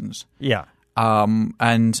marketing reasons. Yeah. And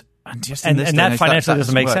that financially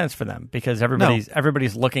doesn't make sense for them, because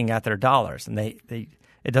everybody's looking at their dollars, and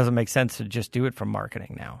it doesn't make sense to just do it from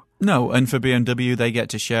marketing now. No, and for BMW, they get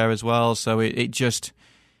to share as well, so it just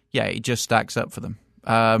stacks up for them.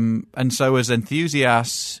 And so as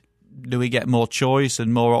enthusiasts, do we get more choice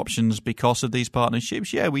and more options because of these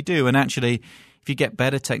partnerships? Yeah, we do. And actually, if you get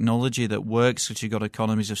better technology that works, because you've got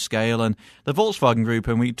economies of scale, and the Volkswagen Group,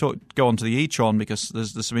 and we go on to the e-tron because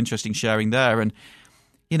there's some interesting sharing there, and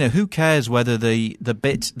who cares whether the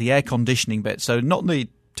air conditioning bit, so not the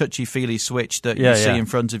touchy-feely switch that you see in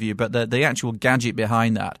front of you, but the actual gadget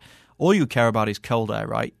behind that. All you care about is cold air,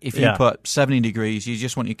 right? If you put 70 degrees, you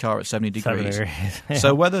just want your car at 70 degrees.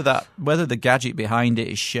 So whether the gadget behind it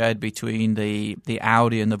is shared between the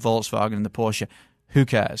Audi and the Volkswagen and the Porsche, who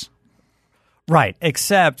cares? Right,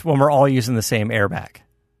 except when we're all using the same airbag.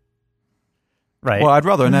 Right. Well, I'd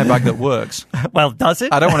rather an airbag that works. Well, does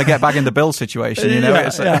it? I don't want to get back in the build situation, you know?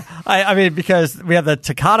 Yeah. I mean, because we have the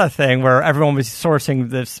Takata thing where everyone was sourcing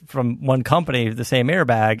this from one company, the same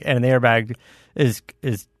airbag, and the airbag is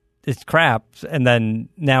crap, and then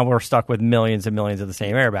now we're stuck with millions and millions of the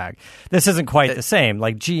same airbag. This isn't quite the same.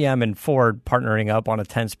 Like GM and Ford partnering up on a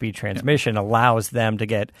 10-speed transmission allows them to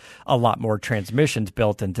get a lot more transmissions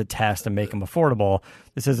built into test and make them affordable.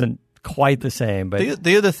 This isn't quite the same. But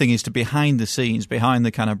the other thing is to behind the scenes, behind the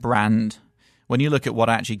kind of brand. When you look at what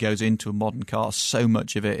actually goes into a modern car, so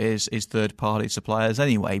much of it is third-party suppliers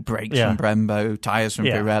anyway. Brakes from Brembo, tyres from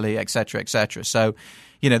Pirelli, etc., etc. So,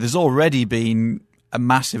 there's already been a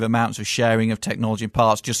massive amounts of sharing of technology and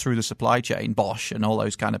parts just through the supply chain. Bosch and all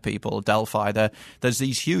those kind of people, Delphi. There's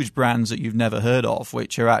these huge brands that you've never heard of,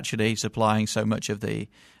 which are actually supplying so much of the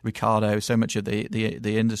Ricardo, so much of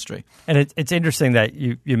the industry. And it's interesting that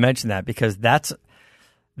you mentioned that, because that's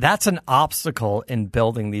an obstacle in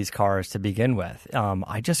building these cars to begin with.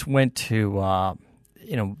 I just went to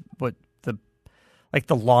the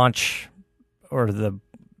launch or the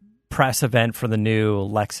press event for the new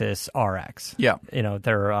Lexus RX. Yeah.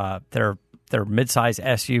 Their midsize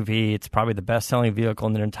SUV. It's probably the best-selling vehicle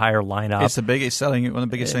in their entire lineup. It's one of the biggest selling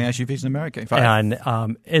SUVs in America. In fact,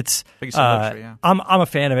 and it's biggest luxury, yeah. I'm a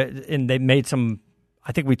fan of it, and they made some.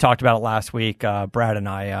 I think we talked about it last week.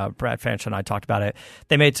 Brad Fancher and I talked about it.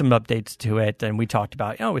 They made some updates to it, and we talked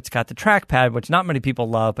about, it's got the trackpad, which not many people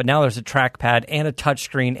love, but now there's a trackpad and a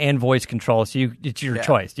touchscreen and voice control, so it's your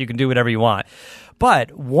choice. You can do whatever you want.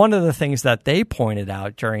 But one of the things that they pointed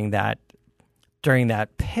out during that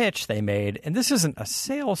pitch they made, and this isn't a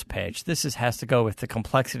sales pitch, this has to go with the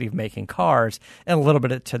complexity of making cars and a little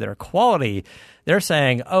bit to their quality. They're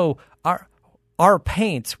saying, our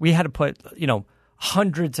paints, we had to put,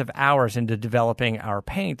 hundreds of hours into developing our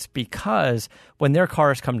paints, because when their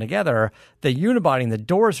cars come together, the unibody and the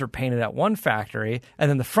doors are painted at one factory, and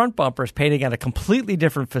then the front bumper is painted at a completely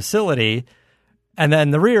different facility, and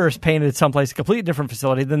then the rear is painted someplace, a completely different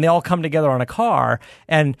facility. Then they all come together on a car,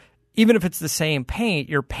 and even if it's the same paint,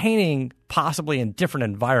 you're painting possibly in different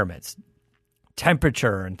environments,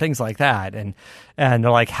 temperature and things like that. And they're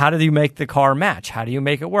like, how do you make the car match? How do you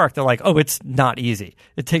make it work? They're like, it's not easy.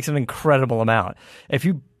 It takes an incredible amount. If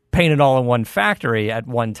you paint it all in one factory at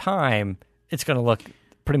one time, it's going to look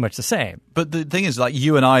pretty much the same. But the thing is, like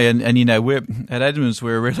you and I, and we're at Edmunds,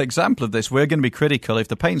 we're a real example of this. We're going to be critical if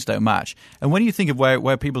the paints don't match. And when you think of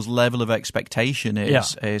where people's level of expectation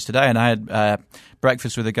is today, and I had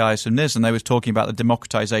breakfast with the guys from NIS, and they was talking about the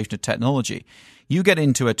democratization of technology. You get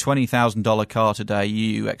into a $20,000 car today,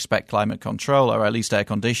 you expect climate control, or at least air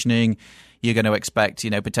conditioning. You're going to expect,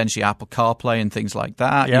 potentially Apple CarPlay and things like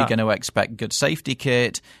that. Yeah. You're going to expect good safety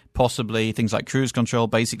kit, possibly things like cruise control,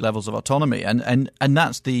 basic levels of autonomy, and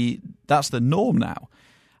that's the norm now.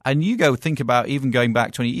 And you go think about even going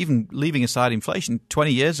back even leaving aside inflation,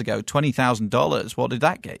 20 years ago, $20,000. What did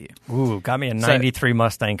that get you? Ooh, got me a '93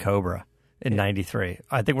 Mustang Cobra in '93.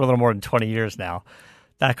 I think we're a little more than 20 years now.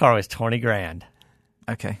 That car was $20,000.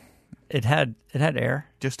 Okay. It had air.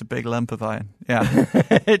 Just a big lump of iron. Yeah.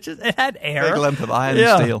 it had air. Big lump of iron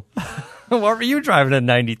and steel. What were you driving in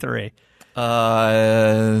 '93?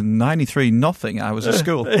 93, nothing. I was at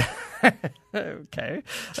school. Okay. I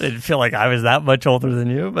didn't feel like I was that much older than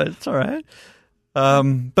you, but it's all right.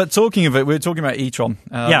 But talking of it, we're talking about e-tron.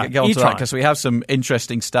 Get on to that because we have some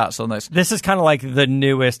interesting stats on this. This is kind of like the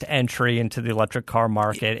newest entry into the electric car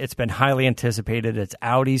market. It's been highly anticipated. It's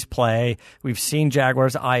Audi's play. We've seen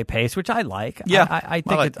Jaguar's I-Pace, which I like. Yeah, I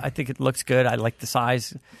think it looks good. I like the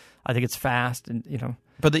size. I think it's fast, and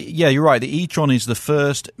But you're right. The e-tron is the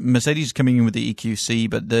first. Mercedes is coming in with the EQC,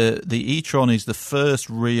 but the e-tron is the first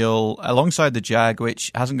real, alongside the Jag,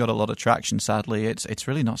 which hasn't got a lot of traction. Sadly, it's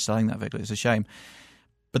really not selling that vehicle. It's a shame.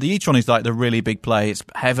 But the e-tron is like the really big play. It's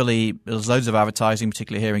there's loads of advertising,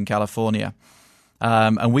 particularly here in California.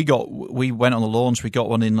 And we went on the launch. We got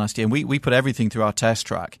one in last year, and we put everything through our test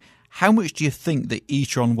track. How much do you think the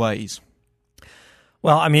e-tron weighs?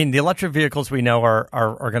 Well, I mean, the electric vehicles we know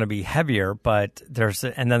are going to be heavier, but there's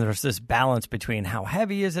this balance between how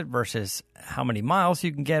heavy is it versus how many miles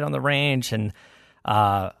you can get on the range, and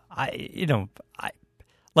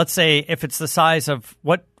let's say if it's the size of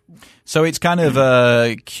what. So it's kind of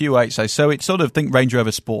a Q8 size. So it's sort of think Range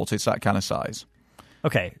Rover Sport. It's that kind of size.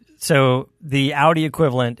 Okay, so the Audi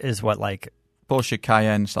equivalent is what, like Porsche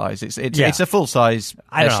Cayenne size. It's a full size.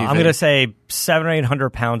 I don't know. I'm going to say 700 or 800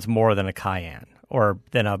 pounds more than a Cayenne. Or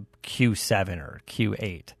than a Q7 or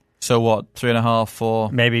Q8. So what? 3.5,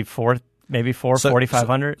 4? Maybe 4,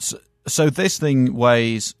 4,500. So this thing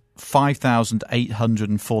weighs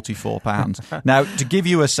 5,844 pounds. Now, to give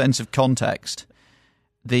you a sense of context,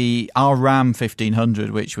 our Ram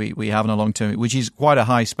 1500, which we have on a long term, which is quite a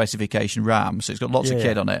high specification Ram, so it's got lots of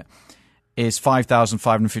kit on it, is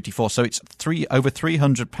 5,554. So it's over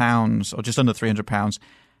 300 pounds, or just under 300 pounds,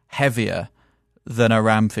 heavier than a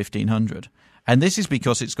Ram 1500. And this is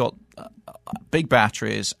because it's got big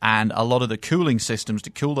batteries and a lot of the cooling systems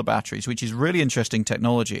to cool the batteries, which is really interesting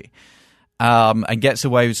technology, and gets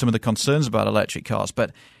away with some of the concerns about electric cars.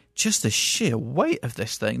 But just the sheer weight of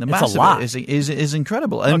this thing, the mass of it is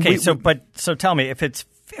incredible. And so tell me, if it's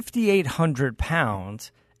 5,800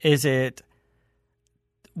 pounds,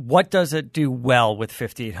 what does it do well with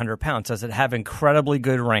 5,800 pounds? Does it have incredibly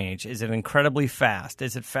good range? Is it incredibly fast?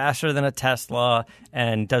 Is it faster than a Tesla?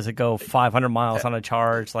 And does it go 500 miles on a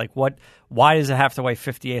charge? Why does it have to weigh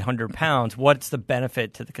 5,800 pounds? What's the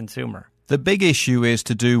benefit to the consumer? The big issue is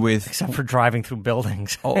to do with... Except for driving through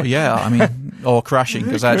buildings. Oh, yeah, I mean, or crashing,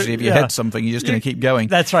 because actually if you hit something, you're just going to keep going.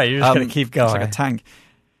 That's right, you're just going to keep going. It's like a tank.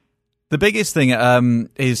 The biggest thing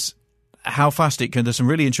is how fast it can... There's some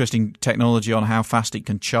really interesting technology on how fast it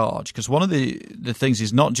can charge, because one of the things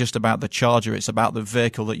is not just about the charger, it's about the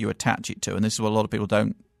vehicle that you attach it to, and this is what a lot of people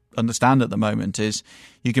don't understand at the moment, is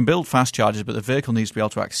you can build fast chargers, but the vehicle needs to be able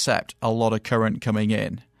to accept a lot of current coming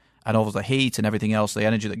in. And all the heat and everything else, the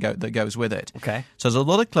energy that goes with it. Okay. So there's a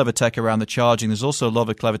lot of clever tech around the charging. There's also a lot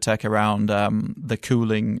of clever tech around the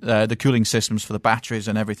cooling systems for the batteries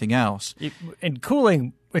and everything else. In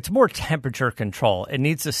cooling, it's more temperature control. It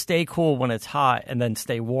needs to stay cool when it's hot and then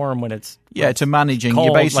stay warm when it's it's managing. cold.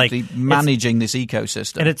 You're basically managing this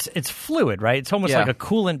ecosystem, and it's fluid, right? It's almost like a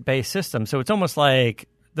coolant based system. So it's almost like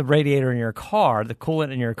the radiator in your car, the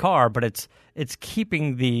coolant in your car, but it's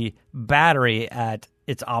keeping the battery at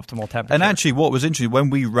its optimal temperature. And actually, what was interesting, when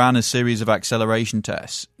we ran a series of acceleration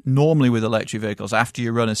tests, normally with electric vehicles, after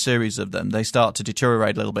you run a series of them, they start to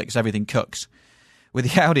deteriorate a little bit because everything cooks.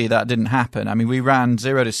 With the Audi, that didn't happen. I mean, we ran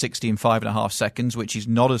 0 to 60 in 5.5 seconds, which is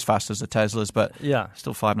not as fast as the Teslas, but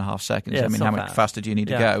still 5.5 seconds. Yeah, I mean, how much faster do you need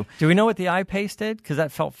to go? Do we know what the I-Pace did? Because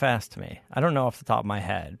that felt fast to me. I don't know off the top of my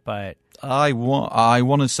head, but... I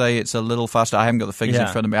want to say it's a little faster. I haven't got the figures in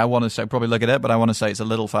front of me. I want to say, probably look at it, but I want to say it's a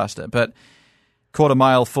little faster. But quarter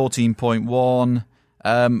mile,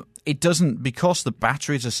 14.1. It doesn't, because the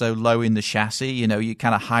batteries are so low in the chassis, you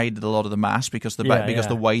kind of hide a lot of the mass because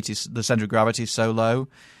the weight is, the center of gravity is so low.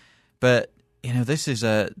 But this is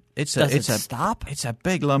it's a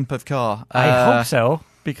big lump of car. I hope so,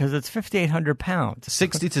 because it's 5,800 pounds.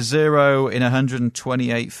 60 to 0 in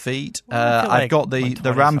 128 feet. I've got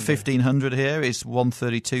the Ram 1500 here is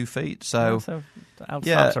 132 feet. So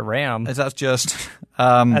outstops a Ram. That's just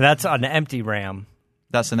and that's an empty Ram.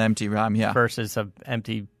 That's an empty Ram, versus an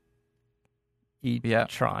empty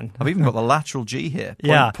e-tron. I've even got the lateral G here.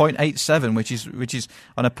 0.87, which is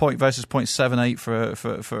on a point versus 0.78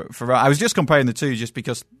 for I was just comparing the two just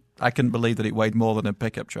because I couldn't believe that it weighed more than a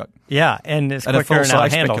pickup truck. Yeah, and it's quicker and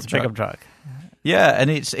it handles a pickup truck. Yeah, and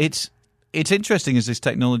it's interesting as this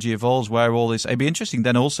technology evolves where all this... It'd be interesting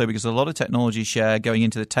then also because a lot of technology share going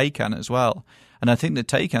into the Taycan as well. And I think the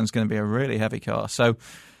Taycan's going to be a really heavy car. So...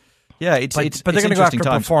 Yeah, but they're going to go after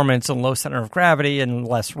performance and low center of gravity and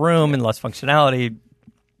less room and less functionality.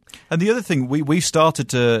 And the other thing, we started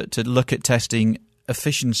to look at testing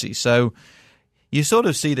efficiency. So you sort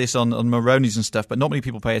of see this on Maronis and stuff, but not many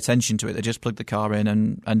people pay attention to it. They just plug the car in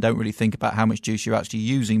and don't really think about how much juice you're actually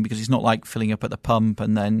using because it's not like filling up at the pump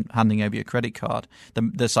and then handing over your credit card.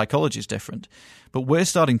 The psychology is different. But we're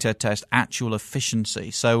starting to test actual efficiency.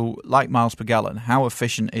 So like miles per gallon, how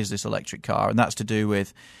efficient is this electric car? And that's to do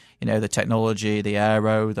with... the technology, the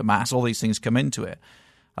aero, the mass, all these things come into it.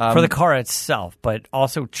 For the car itself, but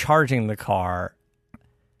also charging the car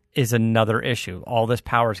is another issue. All this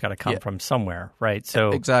power's got to come from somewhere, right?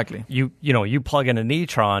 So exactly. You plug in an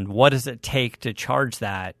e-tron, what does it take to charge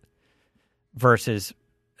that versus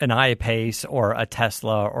an I-Pace or a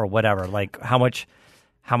Tesla or whatever? Like how much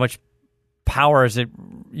power is it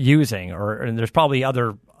using? And there's probably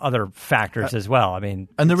other factors as well. I mean,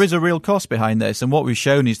 and there is a real cost behind this. And what we've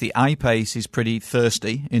shown is the I-Pace is pretty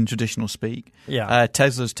thirsty in traditional speak. Yeah,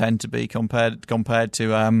 Teslas tend to be compared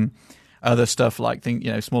to other stuff like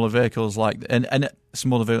smaller vehicles like and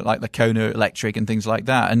smaller vehicles like the Kona Electric and things like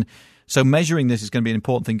that. And so measuring this is going to be an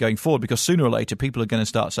important thing going forward because sooner or later people are going to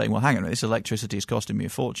start saying, well, hang on, this electricity is costing me a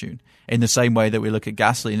fortune. In the same way that we look at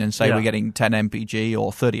gasoline and say we're getting 10 mpg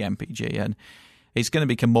or 30 mpg, and it's going to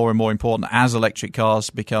become more and more important as electric cars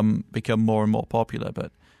become more and more popular.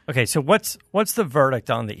 But okay, so what's the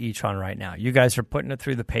verdict on the e-tron right now? You guys are putting it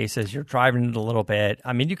through the paces. You're driving it a little bit.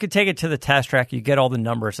 I mean, you could take it to the test track. You get all the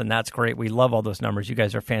numbers, and that's great. We love all those numbers. You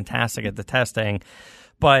guys are fantastic at the testing.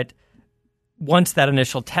 But once that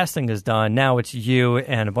initial testing is done, now it's you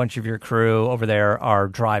and a bunch of your crew over there are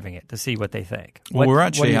driving it to see what they think. Well,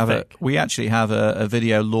 we actually have a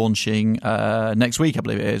video launching next week, I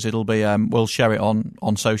believe it is. It'll be we'll share it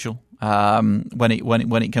on social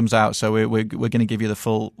when it comes out. So we're going to give you the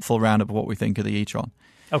full roundup of what we think of the e-tron.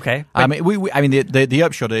 Okay. I mean, the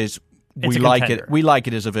upshot is we like it. We like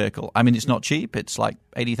it as a vehicle. I mean, it's not cheap. It's like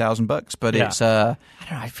 $80,000, but it's. I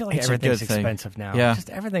don't know. I feel like everything's expensive now. Yeah. Just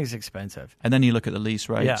everything's expensive. And then you look at the lease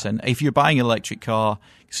rates, and if you're buying an electric car,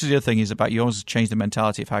 this is the other thing is about you always change the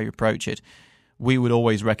mentality of how you approach it. We would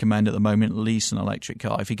always recommend at the moment lease an electric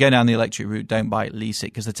car. If you go down the electric route, don't buy it, lease it,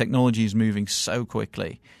 because the technology is moving so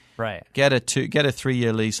quickly. Right. Get a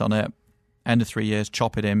 3-year lease on it. End of 3 years,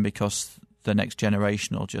 chop it in because the next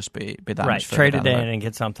generation will just be that much further trade down it the in road. and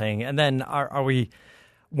get something. And then are we?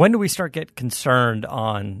 When do we start get concerned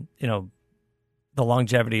on the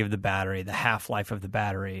longevity of the battery, the half-life of the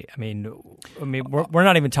battery? I mean, we're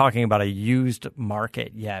not even talking about a used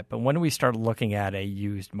market yet, but when do we start looking at a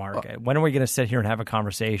used market? When are we going to sit here and have a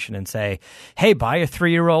conversation and say, hey, buy a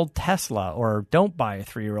 3-year-old Tesla, or don't buy a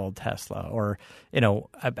 3-year-old Tesla, or,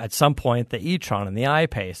 at some point the e-tron and the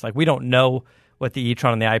I-Pace? Like, we don't know what the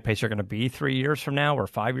e-tron and the I-Pace are going to be 3 years from now or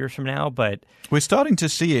 5 years from now, but we're starting to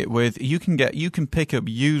see it with you can pick up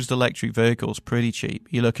used electric vehicles pretty cheap.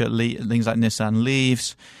 You look at things like Nissan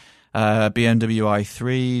Leafs, BMW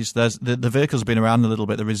i3s. There's the vehicles have been around a little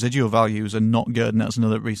bit. The residual values are not good, and that's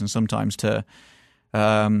another reason sometimes to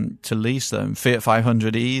lease them. Fiat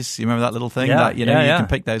 500es, you remember that little thing? You can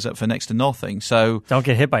pick those up for next to nothing. So don't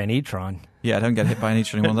get hit by an e-tron. Yeah, don't get hit by an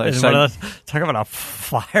e-tron in one of those. Talk about a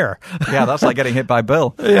fire. Yeah, that's like getting hit by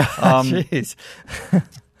Bill. Yeah, jeez.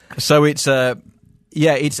 So it's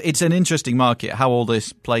an interesting market, how all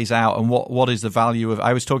this plays out, and what is the value of.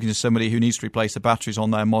 I was talking to somebody who needs to replace the batteries on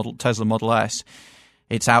their Tesla Model S.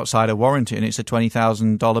 It's outside of warranty, and it's a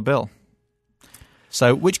 $20,000 bill.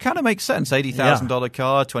 So, which kind of makes sense. $80,000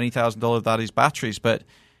 car, $20,000 of that is batteries. But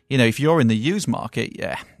if you're in the used market,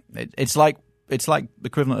 it's like the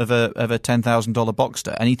equivalent of a $10,000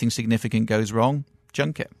 Boxster. Anything significant goes wrong,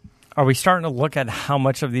 junk it. Are we starting to look at how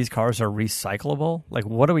much of these cars are recyclable? Like,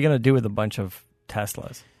 what are we going to do with a bunch of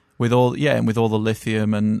Teslas? With all the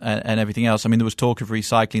lithium and everything else. I mean, there was talk of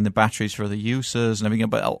recycling the batteries for other uses and everything,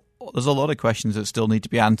 but there's a lot of questions that still need to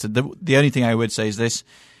be answered. The only thing I would say is this.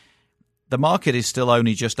 The market is still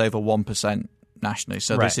only just over 1% nationally.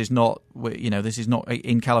 So This is not,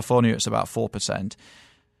 in California, it's about 4%.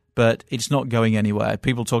 But it's not going anywhere.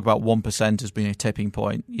 People talk about 1% as being a tipping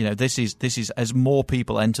point. This is as more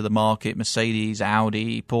people enter the market, Mercedes,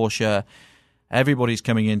 Audi, Porsche, everybody's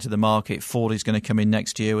coming into the market. Ford is going to come in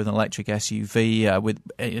next year with an electric SUV, with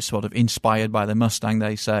sort of inspired by the Mustang,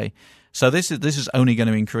 they say. So this is only going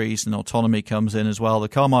to increase, and autonomy comes in as well. The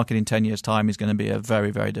car market in 10 years' time is going to be a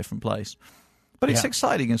very, very different place. But it's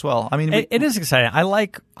exciting as well. I mean, it is exciting. I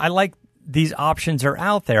like these options are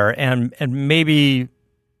out there, and maybe.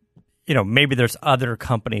 Maybe there's other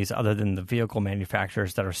companies other than the vehicle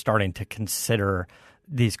manufacturers that are starting to consider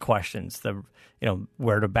these questions.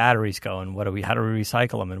 Where do batteries go, and how do we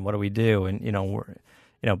recycle them, and what do we do? And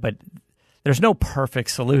but there's no perfect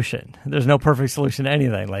solution. There's no perfect solution to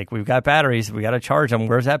anything. Like, we've got batteries, we got to charge them.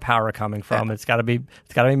 Where's that power coming from? Yeah. It's got to be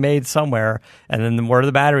made somewhere. And then where are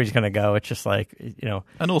the batteries going to go? It's just like,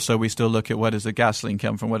 And also, we still look at where does the gasoline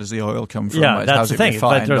come from? Where does the oil come from? Yeah, that's the thing.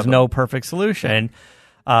 But there's no perfect solution.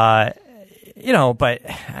 But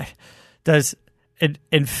does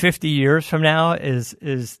in 50 years from now is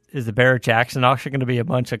the Barrett-Jackson auction going to be a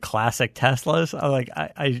bunch of classic Teslas?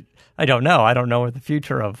 I don't know. I don't know what the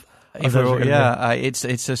future of those are going to be.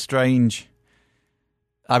 It's a strange.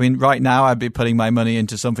 I mean, right now I'd be putting my money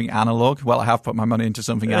into something analog. Well, I have put my money into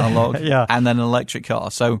something analog, and then an electric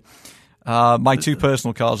car. So my two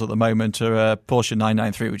personal cars at the moment are a Porsche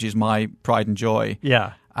 993, which is my pride and joy.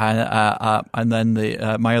 Yeah. And then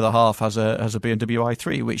my other half has a BMW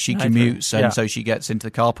i3, which she commutes, and so she gets into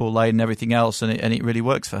the carpool lane and everything else, and it really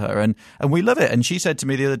works for her, and we love it. And she said to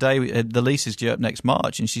me the other day, the lease is due up next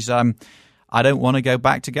March, and she said, I don't want to go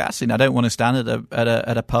back to gasoline. I don't want to stand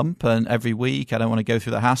at a pump and every week. I don't want to go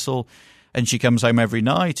through the hassle. And she comes home every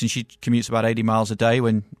night, and she commutes about 80 miles a day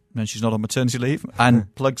when she's not on maternity leave,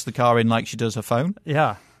 and plugs the car in like she does her phone.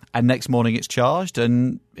 Yeah. And next morning it's charged,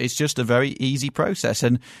 and it's just a very easy process.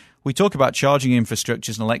 And we talk about charging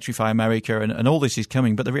infrastructures and Electrify America, and all this is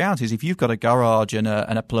coming. But the reality is, if you've got a garage and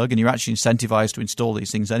a plug, and you're actually incentivized to install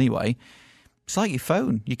these things anyway, it's like your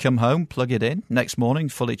phone. You come home, plug it in, next morning,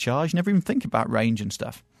 fully charged, never even think about range and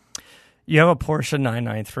stuff. You have a Porsche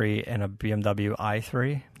 993 and a BMW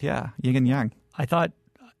i3? Yeah, yin and yang. I thought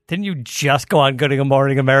Didn't you just go on Good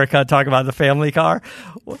Morning America and talk about the family car?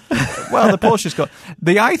 Well, the Porsche's got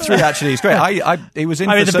the i3 actually is great. It was in.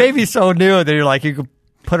 I mean, the baby's so new that you're like you could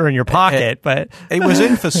put her in your pocket, but it was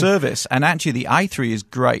in for service, and actually the i3 is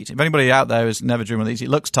great. If anybody out there has never driven one of these, it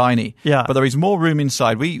looks tiny, but there is more room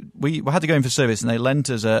inside. We had to go in for service, and they lent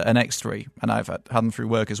us an X3, and I've had them through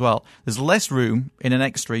work as well. There's less room in an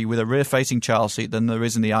X3 with a rear-facing child seat than there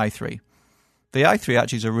is in the i3. The i3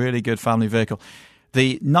 actually is a really good family vehicle.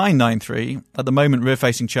 The 993, at the moment,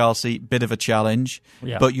 rear-facing child seat, bit of a challenge,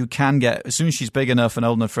 but you can get, as soon as she's big enough and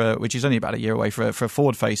old enough which is only about a year away, for a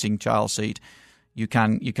forward-facing child seat, you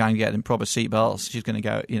can get in proper seat belts. She's going to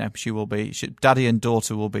go, she will be, daddy and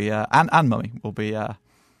daughter will be, and mummy will be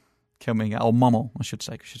coming, or maman, I should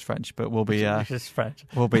say, because she's French, but we'll be, she's French.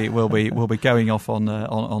 We'll be going off on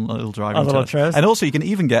a little driving tour. And also you can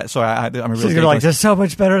even get, I'm a real she's going to be like, this is so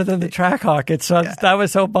much better than the Trackhawk. That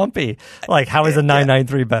was so bumpy. Like, how is the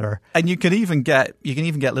 993 better? And you can even get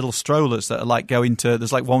little strollers that are like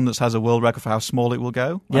there's like one that has a world record for how small it will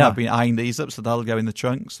go. And I've been eyeing these up, so that'll go in the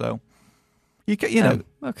trunk, so.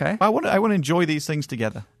 Okay. I want to enjoy these things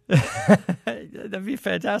together. That'd be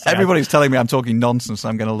fantastic. Everybody's telling me I'm talking nonsense.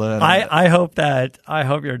 I'm going to learn. I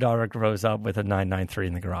hope your daughter grows up with a 993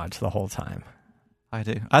 in the garage the whole time. I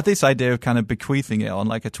do. I had this idea of kind of bequeathing it on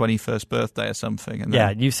like a 21st birthday or something.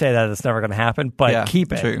 And you say that it's never going to happen, but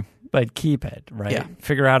keep it. True. But keep it, right? Yeah.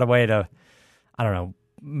 Figure out a way to, I don't know,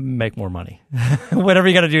 make more money. Whatever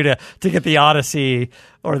you got to do to get the Odyssey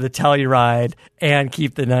or the Telluride and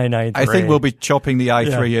keep the 993. I think we'll be chopping the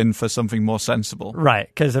i3 in for something more sensible. Right,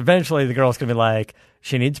 because eventually the girl's going to be like,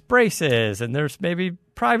 she needs braces, and there's maybe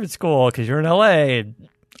private school because you're in LA.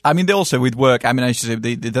 I mean, also with work, I mean, I should say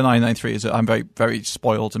the 993 is, I'm very, very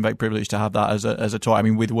spoiled and very privileged to have that as a toy. I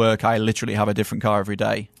mean, with work, I literally have a different car every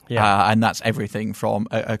day. And that's everything from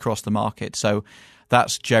across the market. So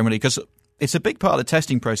that's generally, because it's a big part of the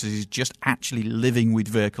testing process is just actually living with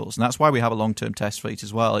vehicles. And that's why we have a long-term test fleet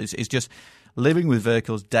as well. It's just living with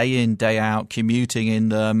vehicles day in, day out, commuting in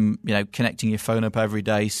them, connecting your phone up every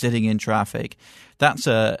day, sitting in traffic. That's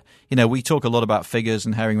we talk a lot about figures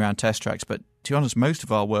and herring around test tracks, but to be honest, most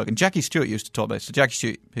of our work, and Jackie Stewart used to talk about this. So Jackie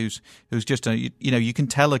Stewart, who's just, you can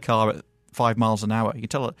tell a car at 5 miles an hour. You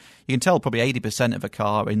can tell probably 80% of a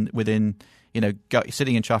car within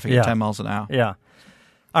sitting in traffic at 10 miles an hour. Yeah.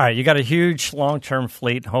 All right, you got a huge long-term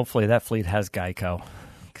fleet. Hopefully that fleet has Geico.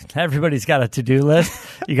 Everybody's got a to-do list.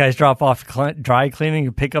 You guys drop off dry cleaning,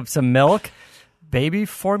 you pick up some milk, baby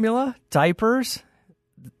formula, diapers.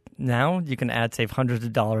 Now you can save hundreds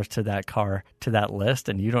of dollars to that car, to that list,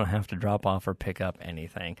 and you don't have to drop off or pick up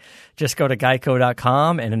anything. Just go to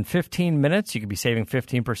geico.com, and in 15 minutes, you could be saving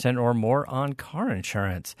 15% or more on car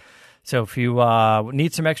insurance. So if you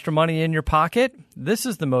need some extra money in your pocket, this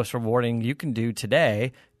is the most rewarding you can do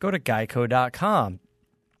today. Go to geico.com.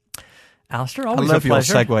 Alistair, always a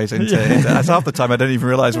pleasure. I love your segues into it. That's half the time I don't even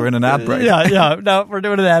realize we're in an ad break. No, we're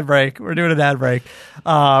doing an ad break.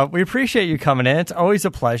 We appreciate you coming in. It's always a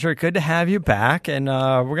pleasure. Good to have you back, and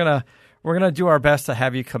we're gonna do our best to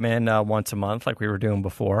have you come in once a month like we were doing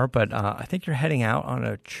before. But I think you're heading out on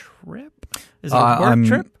a trip. Is it a work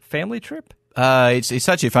trip? Family trip? It's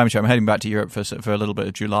actually a family trip. I'm heading back to Europe for a little bit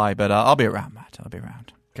of July, but I'll be around, Matt. I'll be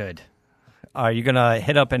around. Good. Are you going to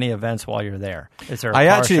hit up any events while you're there? Is there? I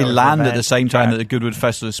actually land at the same time that the Goodwood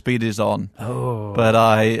Festival of Speed is on. Oh, but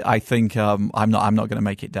I think I'm not going to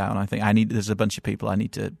make it down. I think there's a bunch of people I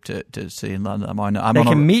need to see in London. They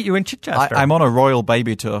can meet you in Chichester. I'm on a royal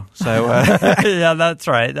baby tour, so yeah, that's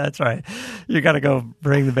right. You got to go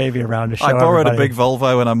bring the baby around to show. I borrowed everybody. a big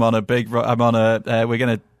Volvo, and we're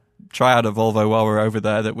going to try out a Volvo while we're over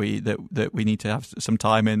there that we need to have some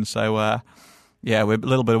time in. So. Yeah, we're a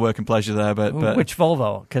little bit of work and pleasure there, but which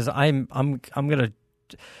Volvo? Because I'm gonna.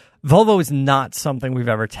 Volvo is not something we've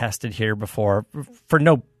ever tested here before for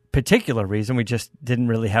no particular reason. We just didn't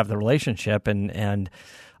really have the relationship, and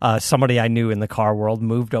somebody I knew in the car world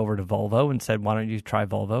moved over to Volvo and said, "Why don't you try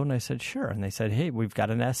Volvo?" And I said, "Sure." And they said, "Hey, we've got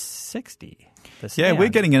an S60." Yeah, we're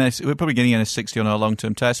probably getting an S60 on our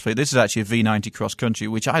long-term test fleet. This is actually a V90 cross country,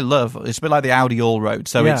 which I love. It's a bit like the Audi all-road,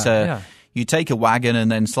 so You take a wagon and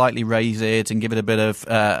then slightly raise it and give it a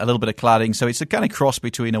little bit of cladding. So it's a kind of cross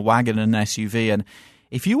between a wagon and an SUV. And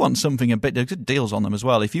if you want something there's good deals on them as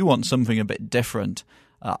well. If you want something a bit different,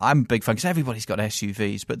 I'm a big fan because everybody's got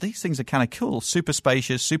SUVs, but these things are kind of cool, super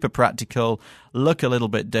spacious, super practical, look a little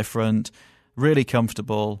bit different, really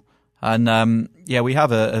comfortable. And we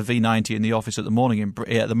have a V90 in the office at the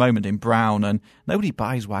moment in brown, and nobody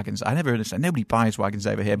buys wagons. I never understand. Nobody buys wagons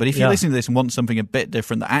over here. But if you listen to this and want something a bit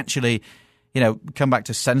different, that actually, come back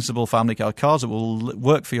to sensible family cars that will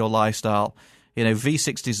work for your lifestyle,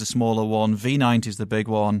 V60 is the smaller one, V90 is the big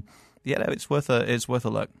one. It's worth a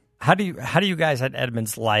look. How do you guys at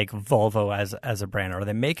Edmunds like Volvo as a brand? Are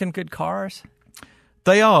they making good cars?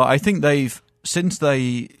 They are. I think they've since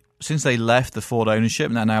they left the Ford ownership,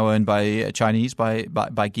 and they're now owned by Chinese by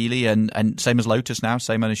Geely, and same as Lotus now,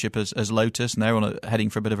 same ownership as Lotus, and they're heading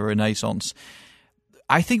for a bit of a renaissance.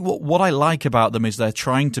 I think what I like about them is they're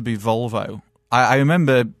trying to be Volvo. I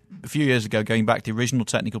remember a few years ago going back to the original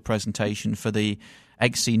technical presentation for the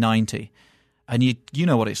XC90. And you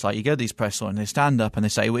know what it's like. You go to these press and they stand up and they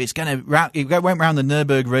say, well, it went round the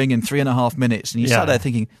Nürburgring in 3.5 minutes. And you sat there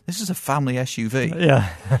thinking, this is a family SUV. Yeah.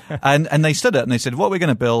 and they stood up and they said, what we're going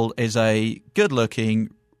to build is a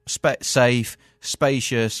good-looking, safe,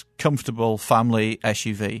 spacious, comfortable family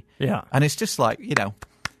SUV. Yeah. And it's just like,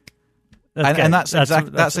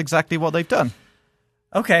 that's exactly what they've done.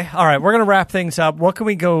 Okay. All right. We're going to wrap things up. What can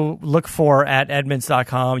we go look for at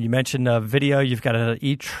Edmunds.com? You mentioned a video. You've got an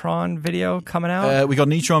e-tron video coming out? We got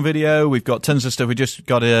an e-tron video. We've got tons of stuff. We just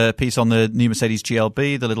got a piece on the new Mercedes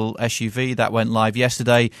GLB, the little SUV. That went live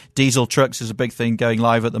yesterday. Diesel trucks is a big thing going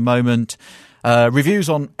live at the moment. Reviews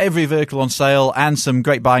on every vehicle on sale and some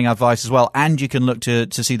great buying advice as well. And you can look to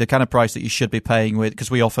see the kind of price that you should be paying with,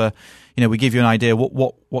 because we offer, we give you an idea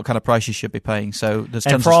what kind of price you should be paying. So there's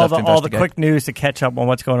tons of stuff to investigate. And for all the quick news to catch up on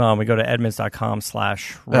what's going on, we go to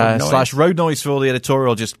Edmunds.com/road noise for all the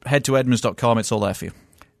editorial. Just head to Edmunds.com. It's all there for you.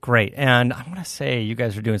 Great. And I want to say you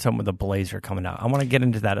guys are doing something with the Blazer coming out. I want to get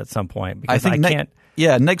into that at some point, because I can't.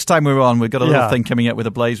 Yeah, next time we're on, we've got a little thing coming up with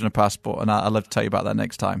a Blazer and a Passport, and I'd love to tell you about that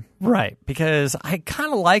next time. Right, because I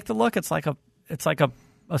kind of like the look. It's like a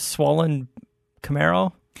swollen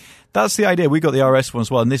Camaro. That's the idea. We got the RS one as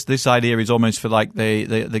well, and this idea is almost for like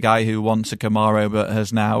the guy who wants a Camaro but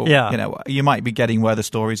has now. Yeah. You might be getting where the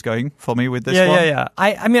story's going for me with this one. Yeah.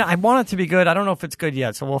 I mean, I want it to be good. I don't know if it's good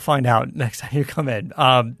yet, so we'll find out next time you come in.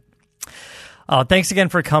 Thanks again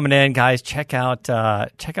for coming in, guys. Check out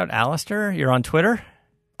Alistair. You're on Twitter.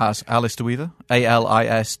 As Alistair Weaver,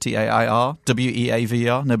 Alistair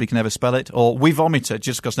Weaver. Nobody can ever spell it. Or Weavometer,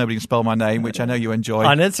 just because nobody can spell my name, which I know you enjoy.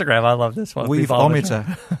 On Instagram, I love this one.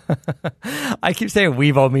 Weavometer. I keep saying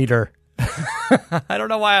Weavometer. I don't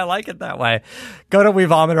know why I like it that way. Go to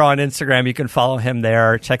Weavometer on Instagram. You can follow him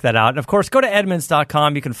there. Check that out. And, of course, go to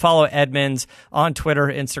Edmunds.com. You can follow Edmunds on Twitter,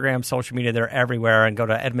 Instagram, social media. They're everywhere. And go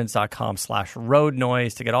to Edmunds.com/road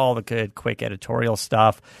noise to get all the good, quick editorial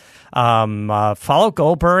stuff. Follow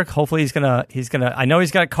Goldberg. Hopefully he's gonna, I know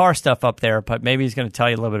he's got car stuff up there, but maybe he's going to tell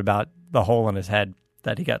you a little bit about the hole in his head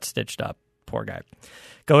that he got stitched up. Poor guy.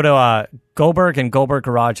 Go to Goldberg and Goldberg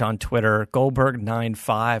Garage on Twitter,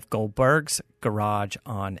 Goldberg95, Goldberg's Garage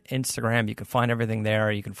on Instagram. You can find everything there.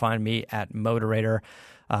 You can find me at Moderator.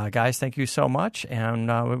 Guys, thank you so much, and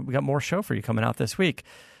we got more show for you coming out this week.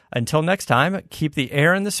 Until next time, keep the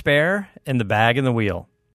air in the spare and the bag in the wheel.